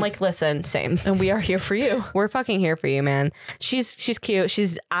dog. And I'm like, listen, same. And we are here for you. We're fucking here for you, man. She's cute.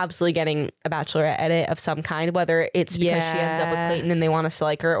 She's absolutely getting a Bachelorette edit of some kind, whether it's because she ends up with Clayton and they want us to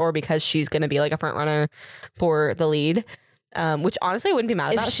like her, or because she's going to be like a front runner for the lead. Which honestly I wouldn't be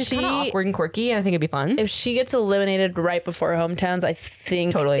mad about. She's kind of awkward and quirky, and I think it'd be fun. If she gets eliminated right before hometowns, I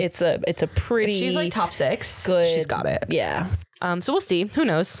think it's a pretty. If she's like top 6. Good. She's got it. Yeah. So we'll see. Who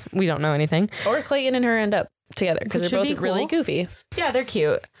knows? We don't know anything. Or Clayton and her end up together because they're both really goofy. Yeah, they're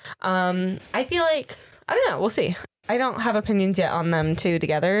cute. I feel like, I don't know. We'll see. I don't have opinions yet on them two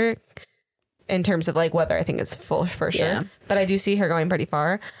together in terms of like whether I think it's full for sure. Yeah. But I do see her going pretty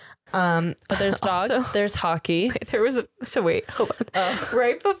far. But there's dogs, also, there's hockey. Wait, hold on.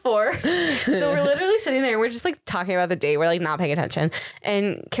 Right before. So we're literally sitting there and we're just like talking about the date. We're like not paying attention.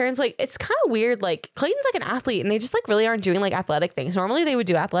 And Karen's like, it's kind of weird. Like Clayton's like an athlete and they just like really aren't doing like athletic things. Normally they would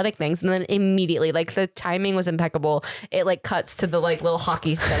do athletic things. And then immediately, like the timing was impeccable. It like cuts to the like little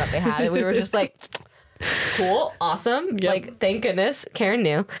hockey setup they had. And we were just like, cool, awesome. Yep. Like, thank goodness Karen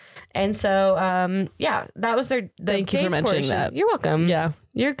knew. And so, that was Thank you for mentioning that. You're welcome. Yeah.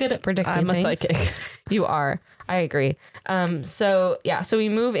 You're good at predicting things. I'm a psychic. You are. I agree. So we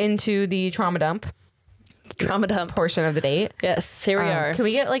move into the trauma dump portion of the date. Yes, here we are. Can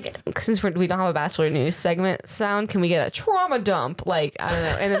we get like, since we don't have a Bachelor news segment sound, can we get a trauma dump? Like, I don't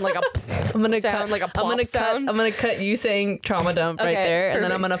know. And then like a I'm gonna cut you saying trauma dump right there. Perfect. And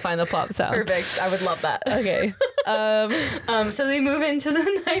then I'm gonna find the plop sound. Perfect. I would love that. Okay. So they move into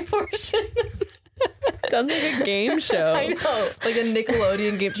the night portion. Sounds like a game show. I know. Like a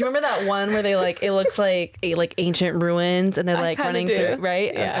Nickelodeon game. Do you remember that one where they like, it looks like ancient ruins and they're like running through,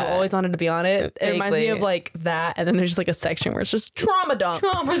 right? Yeah. I've always wanted to be on it. It reminds me of like that. And then there's just like a section where it's just trauma dump.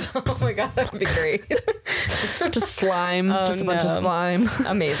 Oh my God, that would be great. Just slime. Just a bunch of slime.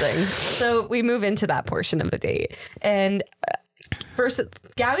 Amazing. So we move into that portion of the date. And first,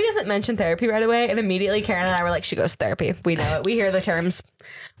 Gabby doesn't mention therapy right away. And immediately Karen and I were like, she goes to therapy. We know it. We hear the terms.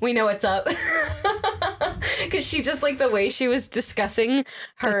 We know what's up. Because she just like the way she was discussing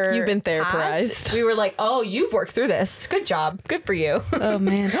her. Like, you've been past, therapized. we were like, oh, you've worked through this. Good job. Good for you. Oh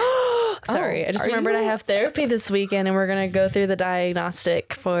man. Sorry. I just remembered I have therapy this weekend and we're going to go through the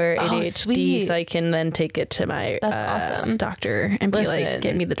diagnostic for ADHD sweet. so I can then take it to my awesome. doctor and be like,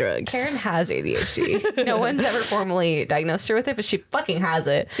 get me the drugs. Karen has ADHD. No one's ever formally diagnosed her with it, but she fucking has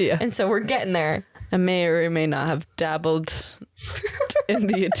it. Yeah. And so we're getting there. I may or may not have dabbled in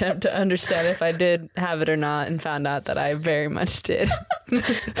the attempt to understand if I did have it or not and found out that I very much did.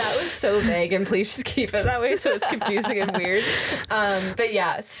 That was so vague, and please just keep it that way so it's confusing and weird. But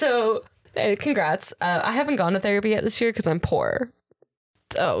yeah, so congrats. I haven't gone to therapy yet this year because I'm poor.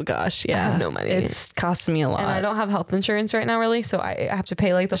 Oh gosh, yeah. I have no money. It's costing me a lot. And I don't have health insurance right now, really, so I have to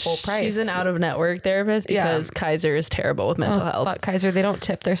pay like the full price. She's an out-of-network therapist because Kaiser is terrible with mental health. But Kaiser, they don't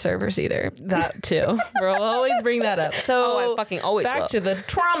tip their servers either. That too. We'll always bring that up. So I fucking always back will. to the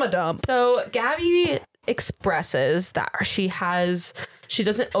trauma dump. So Gabby expresses that she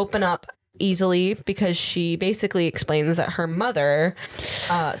doesn't open up easily because she basically explains that her mother,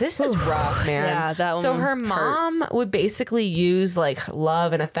 this is rough, man. Yeah, that So one her mom would basically use like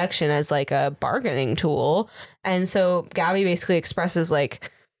love and affection as like a bargaining tool. And so Gabby basically expresses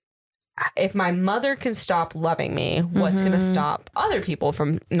like, if my mother can stop loving me, what's going to stop other people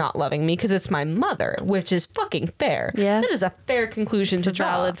from not loving me? Because it's my mother, which is fucking fair. Yeah. That is a fair conclusion to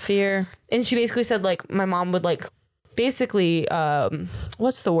draw. Valid fear. And she basically said like my mom would like basically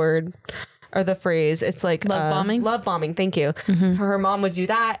what's the word or the phrase? It's like love bombing. Thank you. Her mom would do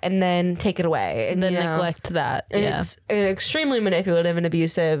that and then take it away and Then neglect that. and it's an extremely manipulative and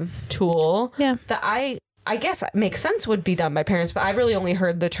abusive tool. Yeah. That I guess makes sense would be done by parents, but I've really only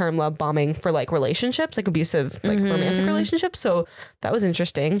heard the term love bombing for like relationships, like abusive, like romantic relationships. So that was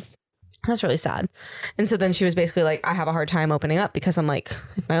interesting. That's really sad. And so then she was basically like, I have a hard time opening up because I'm like,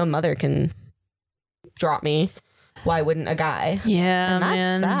 if my own mother can drop me, why wouldn't a guy? Yeah, And that's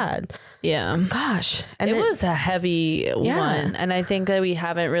man. sad. Yeah. Gosh. And It was a heavy one. And I think that we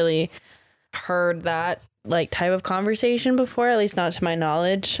haven't really heard that like type of conversation before, at least not to my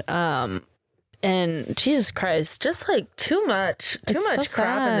knowledge. And Jesus Christ, just like too much so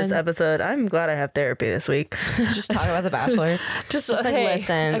crap in this sad. episode. I'm glad I have therapy this week. just talk about The Bachelor. just Just like, hey,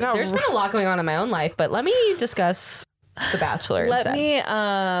 listen, I got there's been a lot going on in my own life, but let me discuss The Bachelor Let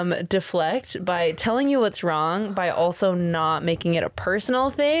instead. me deflect by telling you what's wrong, by also not making it a personal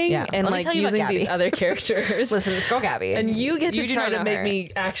thing, Yeah. and Let me like tell you about using these Gabby. other characters. Listen, it's girl Gabby. and you get to do try not to know make her.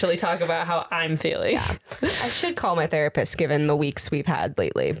 me actually talk about how I'm feeling. I should call my therapist given the weeks we've had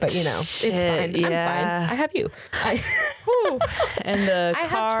lately, but you know, it's Shit, fine. I'm yeah. fine. I have you. And the I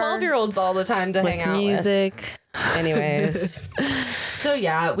car have 12-year-olds all the time to with hang out music. with. Anyways. So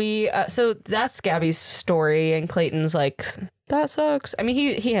yeah, so that's Gabby's story, and Clayton's like, that sucks. I mean,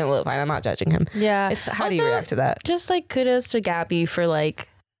 he handled it fine. I'm not judging him. Yeah. How do you react to that? Just like kudos to Gabby for like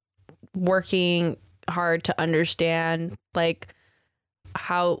working hard to understand like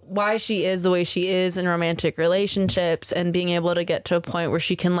why she is the way she is in romantic relationships, and being able to get to a point where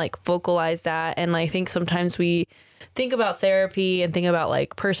she can like vocalize that. And I think sometimes we think about therapy and think about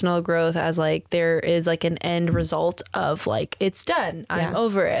like personal growth as like there is like an end result of like it's done, I'm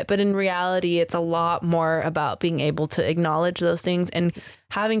over it, but in reality it's a lot more about being able to acknowledge those things and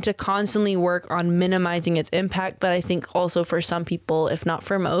having to constantly work on minimizing its impact. But I think also for some people, if not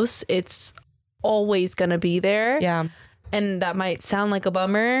for most, it's always gonna be there. Yeah. And that might sound like a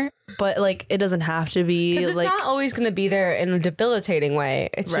bummer, but like it doesn't have to be. Because it's like, not always going to be there in a debilitating way.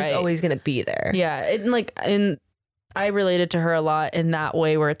 It's just Right. always going to be there. yeah, I related to her a lot in that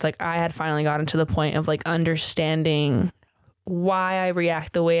way, where it's like I had finally gotten to the point of like understanding why I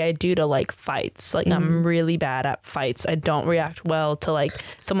react the way I do to like fights. Like I'm really bad at fights. I don't react well to like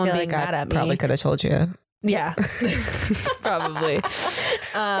someone being mad at me. Probably could have told you Yeah, probably.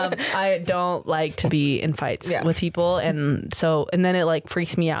 I don't like to be in fights with people. And then it like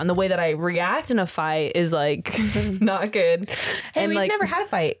freaks me out. And the way that I react in a fight is like not good. Hey, and we've like, never had a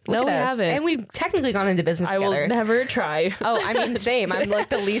fight. Look we at us. haven't. And we've technically gone into business together. I will never try. Oh, I mean, same. I'm like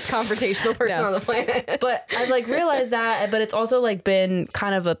the least confrontational person on the planet. But I've like realized that, but it's also like been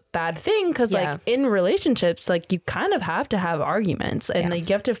kind of a bad thing because like in relationships, like you kind of have to have arguments and like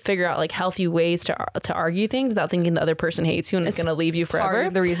you have to figure out like healthy ways to argue things without thinking the other person hates you and it's going to leave you forever. Part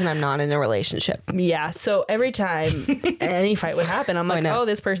of the reason I'm not in a relationship. Yeah. So every time any fight would happen, I'm like, oh,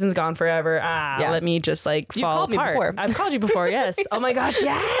 this person's gone forever. Let me just like fall apart. Me before. I've called you before. Yes. Oh my gosh.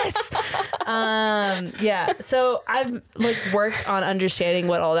 Yes. Yeah. So I've like worked on understanding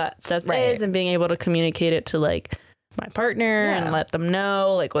what all that stuff is and being able to communicate it to like my partner and let them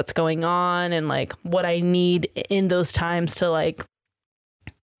know like what's going on and like what I need in those times to like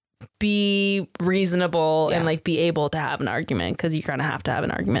be reasonable and like be able to have an argument because you're gonna have to have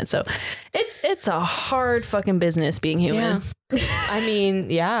an argument. So it's a hard fucking business being human. I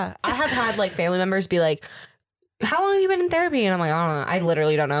mean, I have had like family members be like, how long have you been in therapy? And I'm like, I don't know. I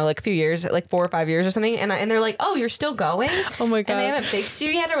literally don't know. Like a few years, like 4 or 5 years or something. And they're like, oh, you're still going? Oh my God. And they haven't fixed you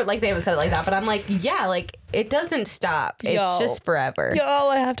yet? Or like they haven't said it like that. But I'm like, yeah, like it doesn't stop. It's just forever. Y'all,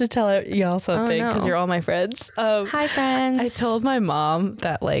 I have to tell y'all something because you're all my friends. Hi, friends. I told my mom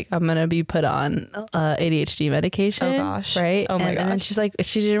that like I'm going to be put on ADHD medication. Oh gosh. Right? Oh my gosh. And then she's like,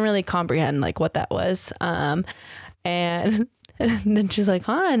 she didn't really comprehend like what that was. And then she's like,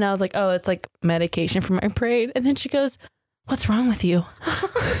 huh? And I was like, oh, it's like medication for my brain. And then she goes, what's wrong with you?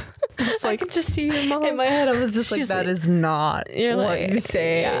 It's like, I could just see your mom. In my head, I was just like, that is not what like, you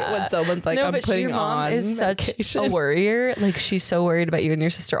say when someone's like, I'm putting your mom on is medication. Such a worrier. Like she's so worried about you and your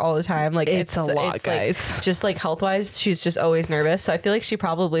sister all the time. Like it's a lot, guys. Like, just like health wise, she's just always nervous. So I feel like she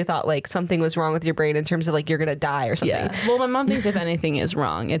probably thought like something was wrong with your brain in terms of like you're gonna die or something. Yeah. Well, my mom thinks if anything is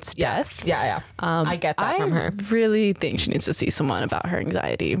wrong, it's death. Yeah. I get that from her. I really think she needs to see someone about her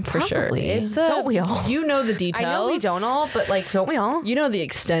anxiety for sure. It's don't we all? You know the details. I know we don't all, but like don't we all? You know the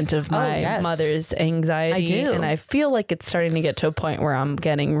extent of my mother's anxiety. I do. And I feel like it's starting to get to a point where I'm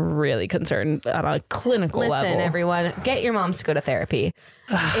getting really concerned on a clinical level. Listen, everyone, get your moms to go to therapy.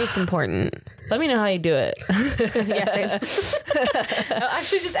 It's important. Let me know how you do it. Same.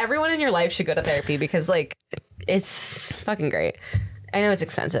 Actually, just everyone in your life should go to therapy because like it's fucking great. I know it's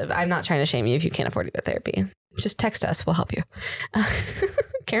expensive. I'm not trying to shame you if you can't afford to go to therapy. Just text us. We'll help you.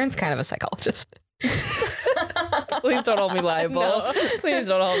 Karen's kind of a psychologist. Please don't hold me liable. No. Please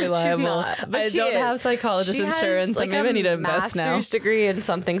don't hold me liable. She's not, but I don't have psychologist insurance. Like maybe I need to invest now. Master's degree in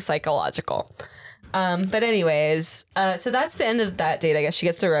something psychological. But anyways, so that's the end of that date. I guess she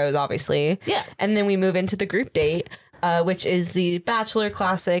gets the rose, obviously. Yeah. And then we move into the group date, which is the Bachelor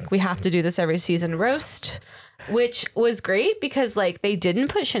classic. We have to do this every season roast, which was great because like they didn't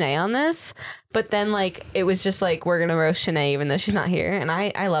put Shanae on this, but then like it was just like we're gonna roast Shanae even though she's not here, and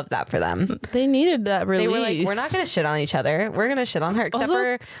I love that for them. They needed that release. They were like, we're not gonna shit on each other. We're gonna shit on her, except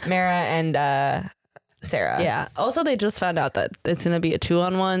for Mara and Sarah. Yeah. Also, they just found out that it's gonna be a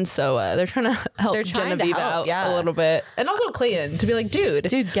 2-on-1, so they're trying to help Genevieve out a little bit, and also Clayton to be like, dude,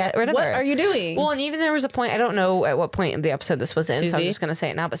 get rid of her. What are you doing? Well, and even there was a point, I don't know at what point in the episode this was in, so I'm just gonna say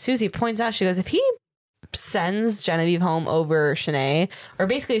it now. But Susie points out, she goes, if he sends Genevieve home over Shanae, or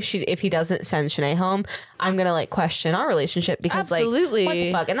basically if he doesn't send Shanae home, I'm gonna like question our relationship because like what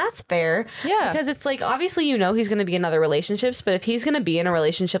the fuck. And that's fair, because it's like obviously he's gonna be in other relationships, but if he's gonna be in a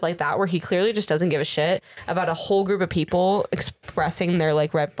relationship like that where he clearly just doesn't give a shit about a whole group of people expressing their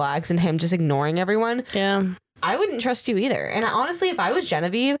like red flags and him just ignoring everyone, I wouldn't trust you either. And honestly, if I was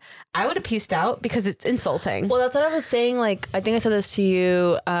Genevieve, I would have pieced out because it's insulting. Well, that's what I was saying. Like, I think I said this to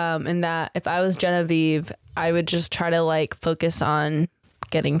you, in that if I was Genevieve, I would just try to like focus on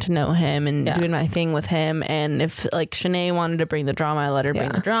getting to know him and doing my thing with him. And if like Shanae wanted to bring the drama, I let her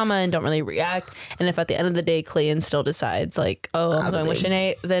bring the drama and don't really react. And if at the end of the day, Clayton still decides like, oh, I'm going with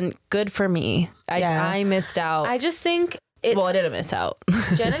Shanae, then good for me. I missed out. I just think I didn't miss out.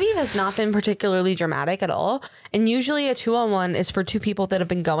 Genevieve has not been particularly dramatic at all. And usually a 2-on-1 is for two people that have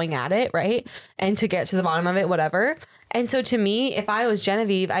been going at it, right? And to get to the bottom of it, whatever. And so to me, if I was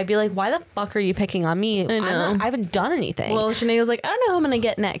Genevieve, I'd be like, why the fuck are you picking on me? I know. I haven't done anything. Well, Shanae was like, I don't know who I'm going to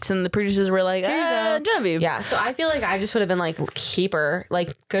get next. And the producers were like, Genevieve. Yeah. So I feel like I just would have been like, keep her,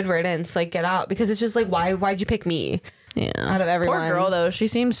 like, good riddance, like, get out. Because it's just like, why'd you pick me? Yeah. Out of everyone. Poor girl, though. She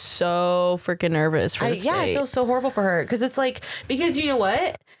seems so freaking nervous for this date. I feel so horrible for her. Because it's like, because you know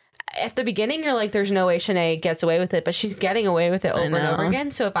what? at the beginning, you're like, there's no way Shanae gets away with it, but she's getting away with it over and over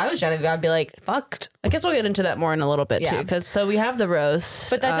again. So if I was Genevieve, I'd be like, fucked. I guess we'll get into that more in a little bit too, because so we have the roast,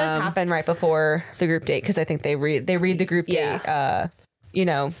 but that does happen right before the group date, because I think they read the group date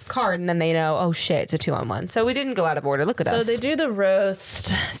card, and then they know, oh shit, it's a 2-on-1. So we didn't go out of order. Look at us. So they do the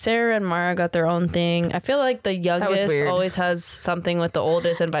roast. Sarah and Mara got their own thing. I feel like the youngest always has something with the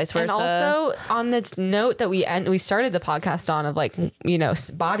oldest and vice versa. And also on this note that we started the podcast on of like,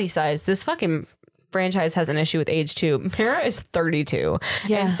 body size, this fucking franchise has an issue with age too. Mara is 32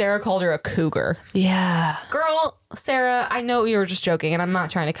 and Sarah called her a cougar. Yeah. Girl, Sarah, I know you were just joking and I'm not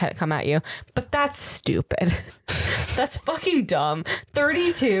trying to come at you, but that's stupid. That's fucking dumb.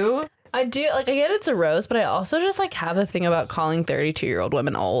 32. I get it's a roast, but I also just like have a thing about calling 32-year-old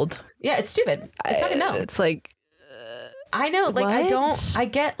women old. Yeah, it's stupid. It's fucking dumb. It's like, I know, like, what? I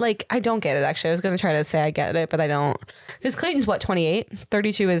don't get it, actually. I was going to try to say I get it, but I don't. Because Clayton's, 28?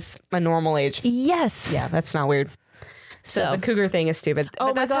 32 is a normal age. Yes. Yeah, that's not weird. So the cougar thing is stupid. Oh,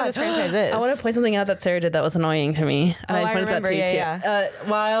 but that's how this franchise is. I want to point something out that Sarah did that was annoying to me. And I remember that too.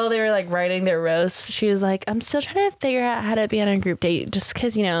 While they were like writing their roast, she was like, I'm still trying to figure out how to be on a group date just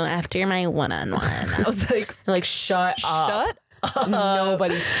because, after my one-on-one. I was like, shut up.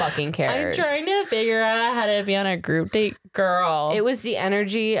 Nobody fucking cares. I'm trying to figure out how to be on a group date, girl. It was the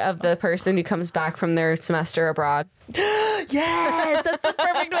energy of the person who comes back from their semester abroad. Yes, that's the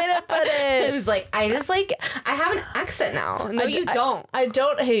perfect way to put it. It was like, I have an accent now. No, you don't. I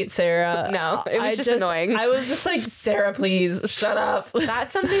don't hate Sarah. No, it was just annoying. I was just like, Sarah, please shut up.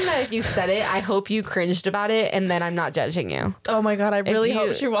 That's something that if you said it, I hope you cringed about it, and then I'm not judging you. Oh my God, I really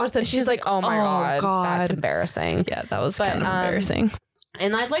hope she watched that. She's like, oh my God, that's embarrassing. Yeah, that was kind of embarrassing.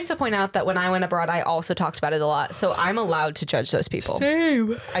 And I'd like to point out that when I went abroad, I also talked about it a lot. So I'm allowed to judge those people.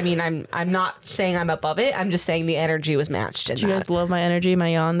 Same. I mean, I'm not saying I'm above it. I'm just saying the energy was matched. Did you guys love my energy, my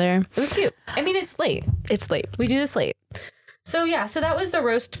yawn there? It was cute. I mean, it's late. It's late. We do this late. So yeah, so that was the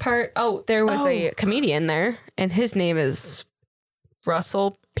roast part. Oh, there was a comedian there, and his name is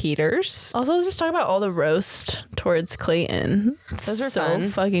Russell Peters. Also, let's just talk about all the roast towards Clayton. Those were so fun.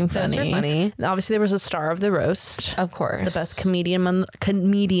 Fucking funny. Those were funny. Obviously, there was a star of the roast. Of course. The best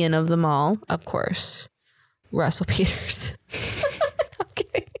comedian of them all. Of course. Russell Peters.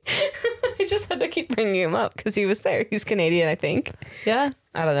 Okay. I just had to keep bringing him up because he was there. He's Canadian, I think. Yeah.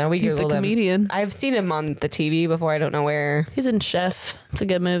 I don't know. We He's a Googled comedian. him. I've seen him on the TV before. I don't know where. He's in Chef. It's a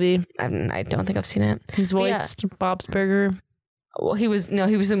good movie. I don't think I've seen it. He's voiced Bob's Burger. Well, he was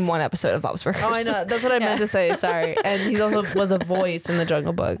in one episode of Bob's Burgers. Oh, I know. That's what I meant to say. Sorry. And he also was a voice in The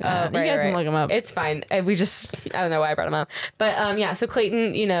Jungle Book. You guys can look him up. It's fine. I don't know why I brought him up. But yeah, so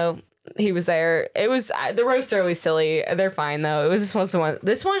Clayton, he was there. It was the roasts are always silly. They're fine though. It was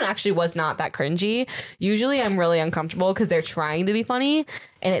this one actually was not that cringy. Usually I'm really uncomfortable because they're trying to be funny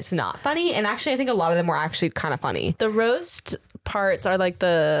and it's not funny. And actually I think a lot of them were actually kind of funny. The roast parts are like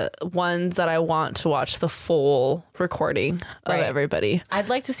the ones that I want to watch the full recording of everybody. I'd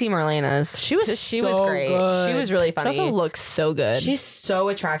like to see Marlena's. She was great. Good. She was really funny. She also looks so good. She's so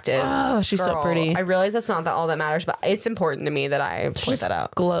attractive. Oh, she's so pretty. I realize that's not all that matters, but it's important to me that I point that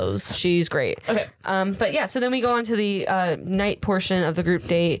out. Glows. She's great. Okay. But yeah, so then we go on to the night portion of the group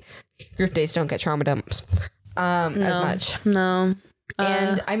date. Group dates don't get trauma dumps as much. No.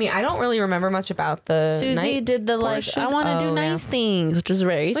 And I mean, I don't really remember much about the Susie night did the portion. I want to do nice things, which was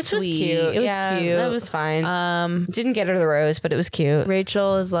very sweet. Was cute. It was cute. That was fine. Didn't get her the rose, but it was cute.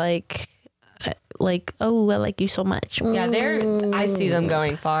 Rachel is like, oh, I like you so much. Yeah, I see them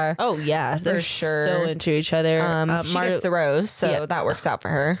going far. Oh yeah, they're sure. so into each other. She gets the rose, so that works out for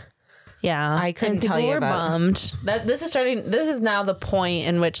her. Yeah, I couldn't tell you about. Bummed. This is now the point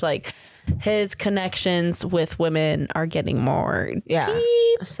in which like his connections with women are getting more deep.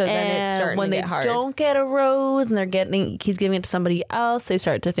 So then it's starting when to get hard. When they don't get a rose and he's giving it to somebody else, they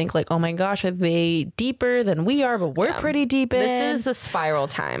start to think like, oh my gosh, are they deeper than we are? But we're pretty deep in. This is the spiral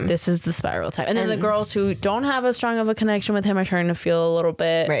time. And then the girls who don't have as strong of a connection with him are starting to feel a little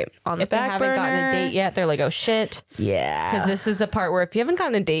bit on the back burner. If they haven't gotten a date yet, they're like, oh shit. Yeah. Because this is the part where if you haven't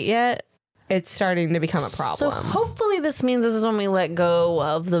gotten a date yet, it's starting to become a problem. So hopefully this means this is when we let go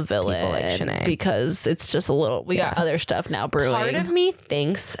of the villain. People like Shanae. Because it's just a little, we got other stuff now brewing. Part of me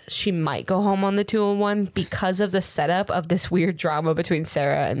thinks she might go home on the 2-on-1 because of the setup of this weird drama between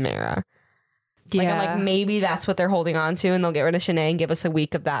Sarah and Mara. Like, I'm like, maybe that's what they're holding on to, and they'll get rid of Shanae and give us a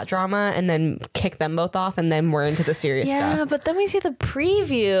week of that drama and then kick them both off, and then we're into the serious stuff. Yeah, but then we see the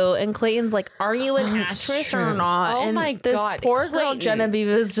preview, and Clayton's like, are you an actress or not? Oh and my this God. poor girl Genevieve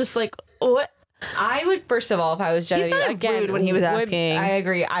is just like, what? I would, first of all, if I was Genevieve, again, rude when he was asking. I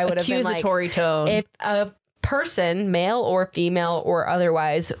agree. I would have been like, accusatory tone. If a person, male or female or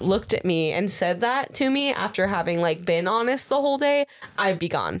otherwise, looked at me and said that to me after having like been honest the whole day, I'd be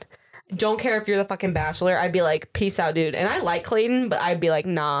gone. Don't care if you're the fucking Bachelor. I'd be like, peace out, dude. And I like Clayton, but I'd be like,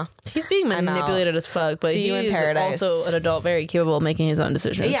 nah. He's being manipulated as fuck, but See you in he's paradise. also an adult, very capable of making his own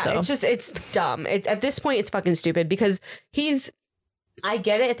decisions. Yeah, so. it's dumb. At this point, it's fucking stupid because I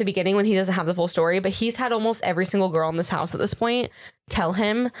get it at the beginning when he doesn't have the full story, but he's had almost every single girl in this house at this point tell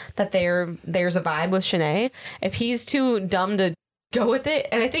him that there's a vibe with Shanae. If he's too dumb to go with it,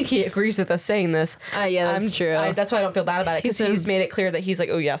 and I think he agrees with us saying this. Yeah, that's true. That's why I don't feel bad about it, because he's made it clear that he's like,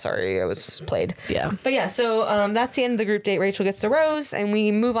 oh yeah, sorry, I was played. Yeah. But yeah, so that's the end of the group date. Rachel gets the rose, and we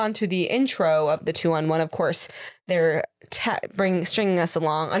move on to the intro of the 2-on-1. Of course, they're stringing us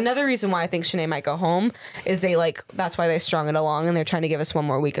along. Another reason why I think Shanae might go home is that's why they strung it along, and they're trying to give us one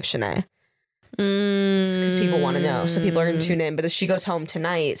more week of Shanae. Because people want to know, so people are going to tune in. But if she goes home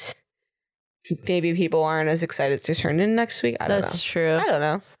tonight, maybe people aren't as excited to turn in next week. I don't know. That's true. I don't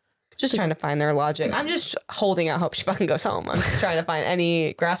know. Just trying to find their logic. I'm just holding out hope she fucking goes home. I'm trying to find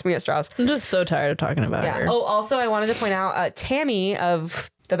any grasping at straws. I'm just so tired of talking about her. Oh, also, I wanted to point out Tammy of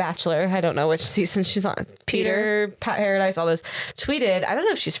The Bachelor, I don't know which season she's on, Peter, Paradise, all those, tweeted, I don't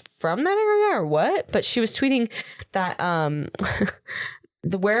know if she's from that area or what, but she was tweeting that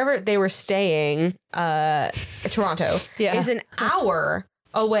wherever they were staying, Toronto, is an hour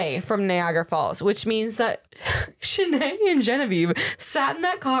away from Niagara Falls, which means that Shanae and Genevieve sat in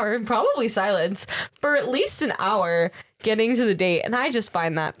that car in probably silence for at least an hour getting to the date, and I just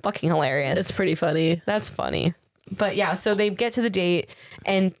find that fucking hilarious. It's pretty funny. That's funny. But yeah, so they get to the date,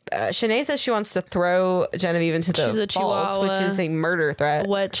 and Shanae says she wants to throw Genevieve into the falls, which is a murder threat.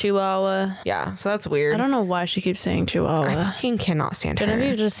 What Chihuahua? Yeah, so that's weird. I don't know why she keeps saying Chihuahua. I fucking cannot stand her.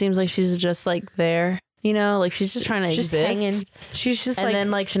 Genevieve just seems like she's just like there, you know, like she's just trying to exist. Hanging. She's just and then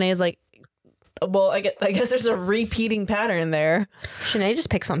like Shanae's like, well, I guess there's a repeating pattern there. Shanae just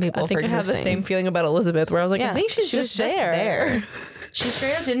picks on people. I think for I have existing. the same feeling about Elizabeth, where I was like, I think she's just there. She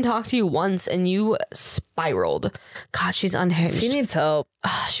straight up didn't talk to you once, and you spiraled. God, she's unhinged. She needs help.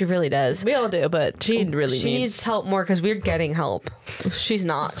 She really does. We all do, but she really needs help more, because we're getting help. She's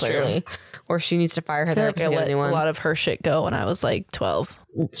not. That's clearly true. Or she needs to fire her therapist. I let a lot of her shit go when I was like 12.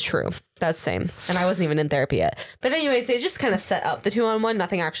 It's true. That's same. And I wasn't even in therapy yet. But anyways, they just kind of set up the 2-on-1.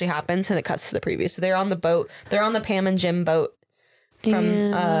 Nothing actually happens, and it cuts to the preview. So they're on the boat. They're on the Pam and Jim boat.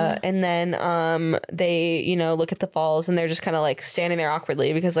 And then they look at the falls, and they're just kind of like standing there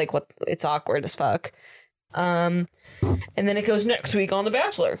awkwardly because it's awkward as fuck. And then it goes next week on The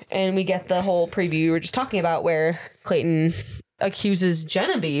Bachelor, and we get the whole preview we were just talking about, where Clayton accuses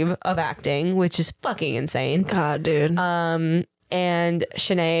Genevieve of acting, which is fucking insane. God, dude. And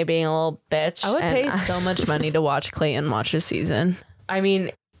Shanae being a little bitch. I would pay so much money to watch Clayton watch this season. I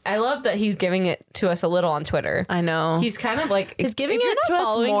mean, I love that he's giving it to us a little on Twitter. I know. He's kind of like... He's giving it to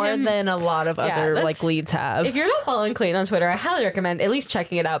us more than a lot of other leads have. If you're not following Clayton on Twitter, I highly recommend at least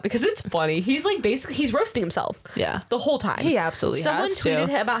checking it out, because it's funny. He's like he's roasting himself. Yeah. The whole time. He absolutely Someone has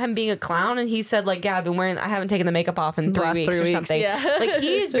tweeted about him being a clown, and he said I haven't taken the makeup off in 3 weeks or something. Yeah.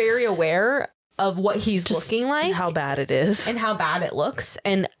 He is very aware of what he's looking like. How bad it is. And how bad it looks.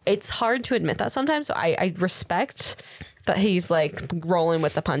 And it's hard to admit that sometimes. So I respect that he's rolling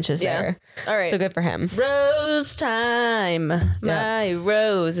with the punches there. All right. So good for him. Rose time. My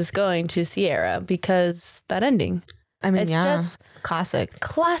rose is going to Sierra, because that ending. I mean, it's just classic.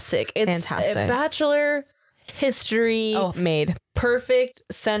 It's fantastic. Bachelor history. Oh, made. Perfect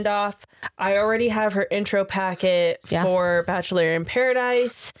send off. I already have her intro packet for Bachelor in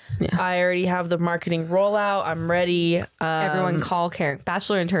Paradise. Yeah. I already have the marketing rollout. I'm ready. Everyone call Karen.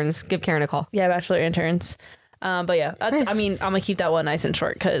 Bachelor interns, give Karen a call. Yeah, Bachelor interns. But yeah, nice. I mean, I'm gonna keep that one nice and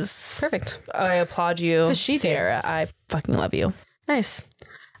short, because perfect. I applaud you, Sierra. I fucking love you. Nice.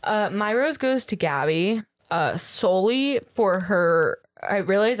 My rose goes to Gabby, solely for her. I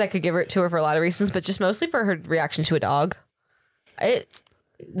realized I could give it to her for a lot of reasons, but just mostly for her reaction to a dog. It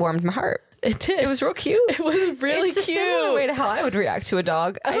warmed my heart. It did. It was real cute. It was really cute. It's a similar way to how I would react to a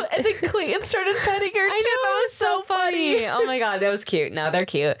dog. And then Clayton started petting her too. I know, that was so funny. Oh my God, that was cute. No, they're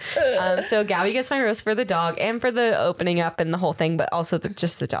cute. So Gabby gets my rose for the dog and for the opening up and the whole thing, but also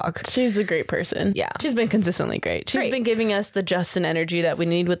just the dog. She's a great person. Yeah. She's been consistently great. She's been giving us the Justin energy that we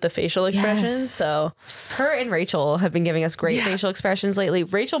need with the facial expressions. Yes. So her and Rachel have been giving us great facial expressions lately.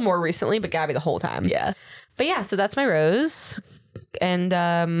 Rachel more recently, but Gabby the whole time. Yeah. But yeah, so that's my rose. And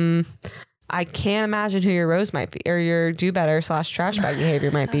I can't imagine who your rose might be, or your do better / trash bag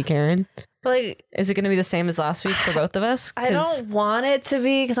behavior might be, Karen. Like, Is it going to be the same as last week for both of us? I don't want it to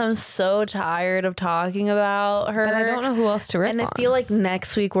be because I'm so tired of talking about her. But I don't know who else to rip And on. I feel like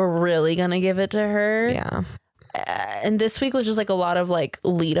next week we're really going to give it to her. Yeah. And this week was just like a lot of like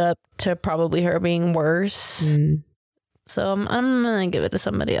lead up to probably her being worse. So I'm going to give it to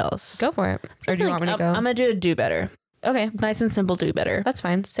somebody else. Go for it. Or do you want me to go? I'm going to do better. Okay. Nice and simple, do better. That's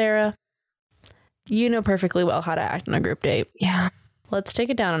fine. Sarah, you know perfectly well how to act on a group date. Yeah. Let's take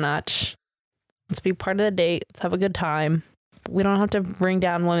it down a notch. Let's be part of the date. Let's have a good time. We don't have to bring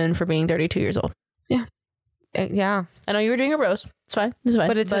down women for being 32 years old. Yeah. Yeah. I know you were doing a roast. It's fine. It's fine.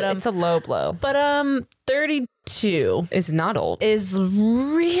 But it's a low blow. But 32 It's not old. is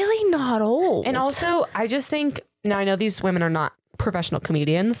really not old. And also, I just think, now I know these women are not professional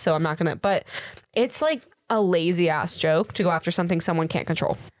comedians, so I'm not going to, but it's like a lazy ass joke to go after something someone can't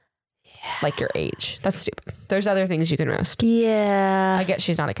control. Like your age. That's stupid. There's other things you can roast. Yeah. I get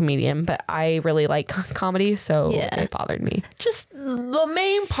she's not a comedian, but I really like comedy, so it bothered me. Just the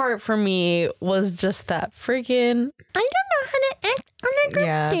main part for me was just that freaking, I don't know how to act on a group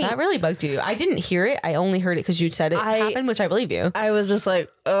date. That really bugged you. I didn't hear it. I only heard it because you said it happened, which I believe you. I was just like,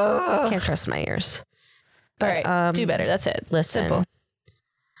 ugh. Can't trust my ears. All right, do better. That's it. Listen. Simple.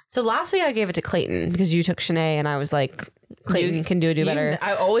 So last week I gave it to Clayton because you took Shanae and I was like, Clayton can do better.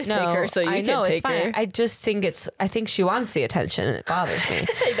 I always take her, so you can take her. I just think I think she wants the attention and it bothers me.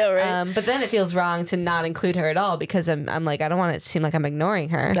 I know, right? But then it feels wrong to not include her at all because I'm like, I don't want it to seem like I'm ignoring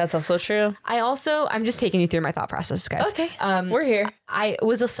her. That's also true. I'm just taking you through my thought process, guys. Okay. We're here. I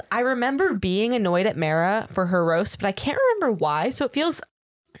remember being annoyed at Mara for her roast, but I can't remember why. So it feels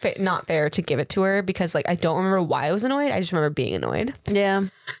not fair to give it to her because like I don't remember why I was annoyed. I just remember being annoyed. Yeah.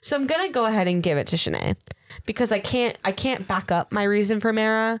 So I'm gonna go ahead and give it to Shanae because I can't back up my reason for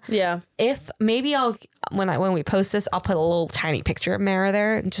Mara. Yeah. If maybe when we post this, I'll put a little tiny picture of Mara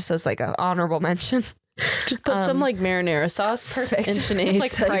there just as like an honorable mention. Just put some like marinara sauce perfect. in Shanae's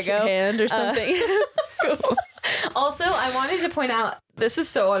Like Prego hand or something. Also, I wanted to point out, this is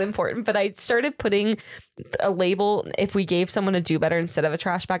so unimportant, but I started putting a label. If we gave someone a do better instead of a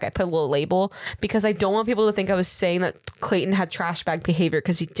trash bag, I put a little label because I don't want people to think I was saying that Clayton had trash bag behavior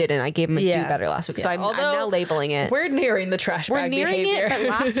because he didn't. I gave him a do better last week. So I'm now labeling it. We're nearing the trash bag behavior. It, but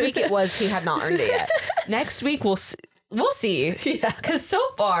last week it was he had not earned it yet. Next week we'll see. Yeah. Because so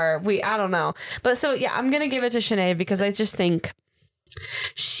far I don't know. But so yeah, I'm going to give it to Shanae because I just think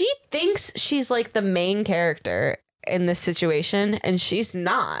she thinks she's like the main character in this situation and she's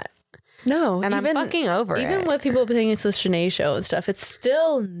not. No. And I'm fucking over it. Even with people saying it's the Shanae show and stuff, it's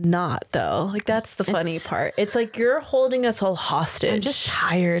still not though. Like that's the funny part. It's like you're holding us all hostage. I'm just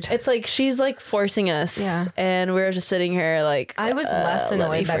tired. It's like she's like forcing us. Yeah. And we're just sitting here like I was less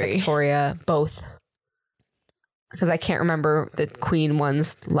annoyed by Victoria both. Because I can't remember the Queen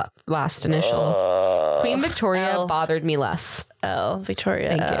one's last initial. Queen Victoria L. bothered me less. Victoria.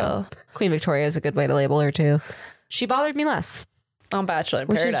 Thank L. you. Queen Victoria is a good way to label her too. She bothered me less. On Bachelor in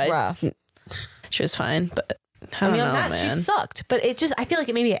Which Paradise. is rough. She was fine, but I don't know, on that, man. she sucked. But I feel like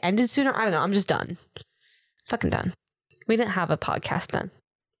maybe it ended sooner. I don't know. I'm just done. Fucking done. We didn't have a podcast then.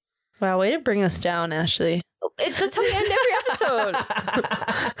 Wow, way to bring us down, Ashley. That's how we end every episode.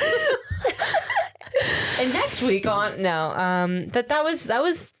 And next week that was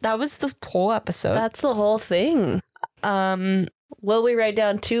the whole episode. That's the whole thing. Will we write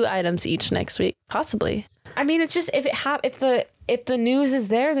down 2 items each next week? Possibly. I mean, it's just if the news is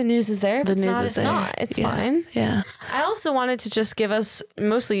there, the news is there. If it's not, it's not. It's fine. Yeah. I also wanted to just give us,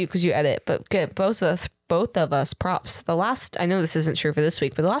 mostly you because you edit, but get both of us props. I know this isn't true for this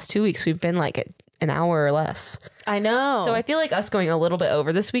week, but the last 2 weeks we've been like an hour or less. I know. So I feel like us going a little bit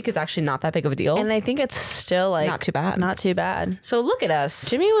over this week is actually not that big of a deal. And I think it's still like not too bad. Not too bad. So look at us.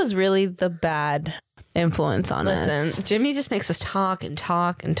 Jimmy was really the bad influence on us. Listen, Jimmy just makes us talk and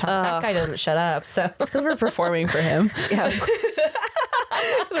talk and talk. That guy doesn't shut up. So because we're performing for him. Yeah.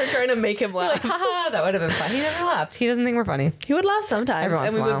 We're trying to make him laugh. Like, haha, that would have been fun. He never laughed. He doesn't think we're funny. He would laugh sometimes. Every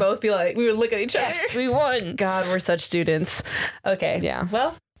once and we in a would while. both be like, we would look at each other. Yes, we won. God, we're such students. Okay. Yeah.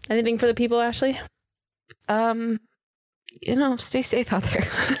 Well, anything for the people, Ashley? Stay safe out there.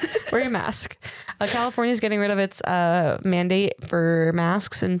 Wear your mask. California's getting rid of its mandate for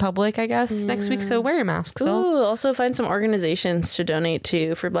masks in public, I guess, next week. So wear your mask. So. Ooh, also find some organizations to donate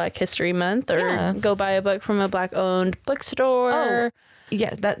to for Black History Month, or go buy a book from a Black-owned bookstore.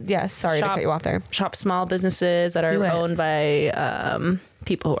 Yeah. Sorry to cut you off there. Shop small businesses that are owned by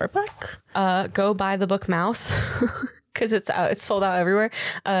people who are Black. Go buy the book Mouse. because it's sold out everywhere.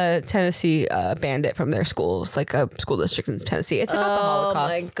 Tennessee banned it from their schools, like a school district in Tennessee. It's about the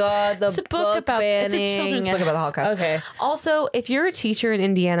Holocaust. Oh my God, It's a book about banning. It's a children's book about the Holocaust. Okay. Also, if you're a teacher in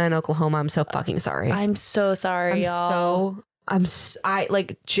Indiana and Oklahoma, I'm so fucking sorry. I'm so sorry, y'all. I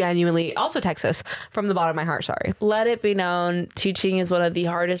like genuinely, also Texas, from the bottom of my heart, sorry. Let it be known, teaching is one of the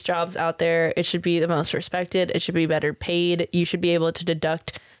hardest jobs out there. It should be the most respected. It should be better paid. You should be able to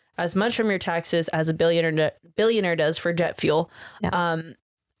deduct as much from your taxes as a billionaire does for jet fuel. Yeah.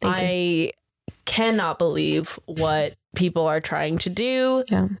 I cannot believe what people are trying to do.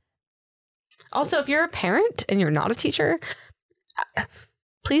 Yeah. Also, if you're a parent and you're not a teacher,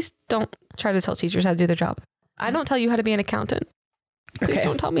 please don't try to tell teachers how to do their job. I don't tell you how to be an accountant. Please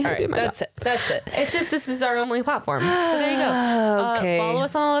don't tell me how to do my job. That's it. It's just, this is our only platform. So there you go. Okay. Follow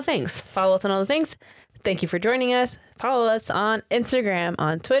us on all the things. Thank you for joining us. Follow us on Instagram,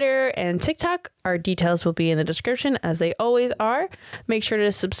 on Twitter, and TikTok. Our details will be in the description, as they always are. Make sure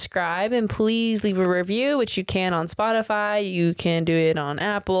to subscribe and please leave a review, which you can on Spotify. You can do it on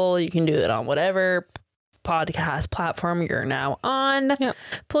Apple. You can do it on whatever podcast platform you're now on. Yep.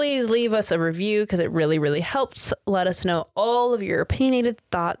 Please leave us a review because it really, really helps. Let us know all of your opinionated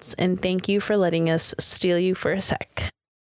thoughts, and thank you for letting us steal you for a sec.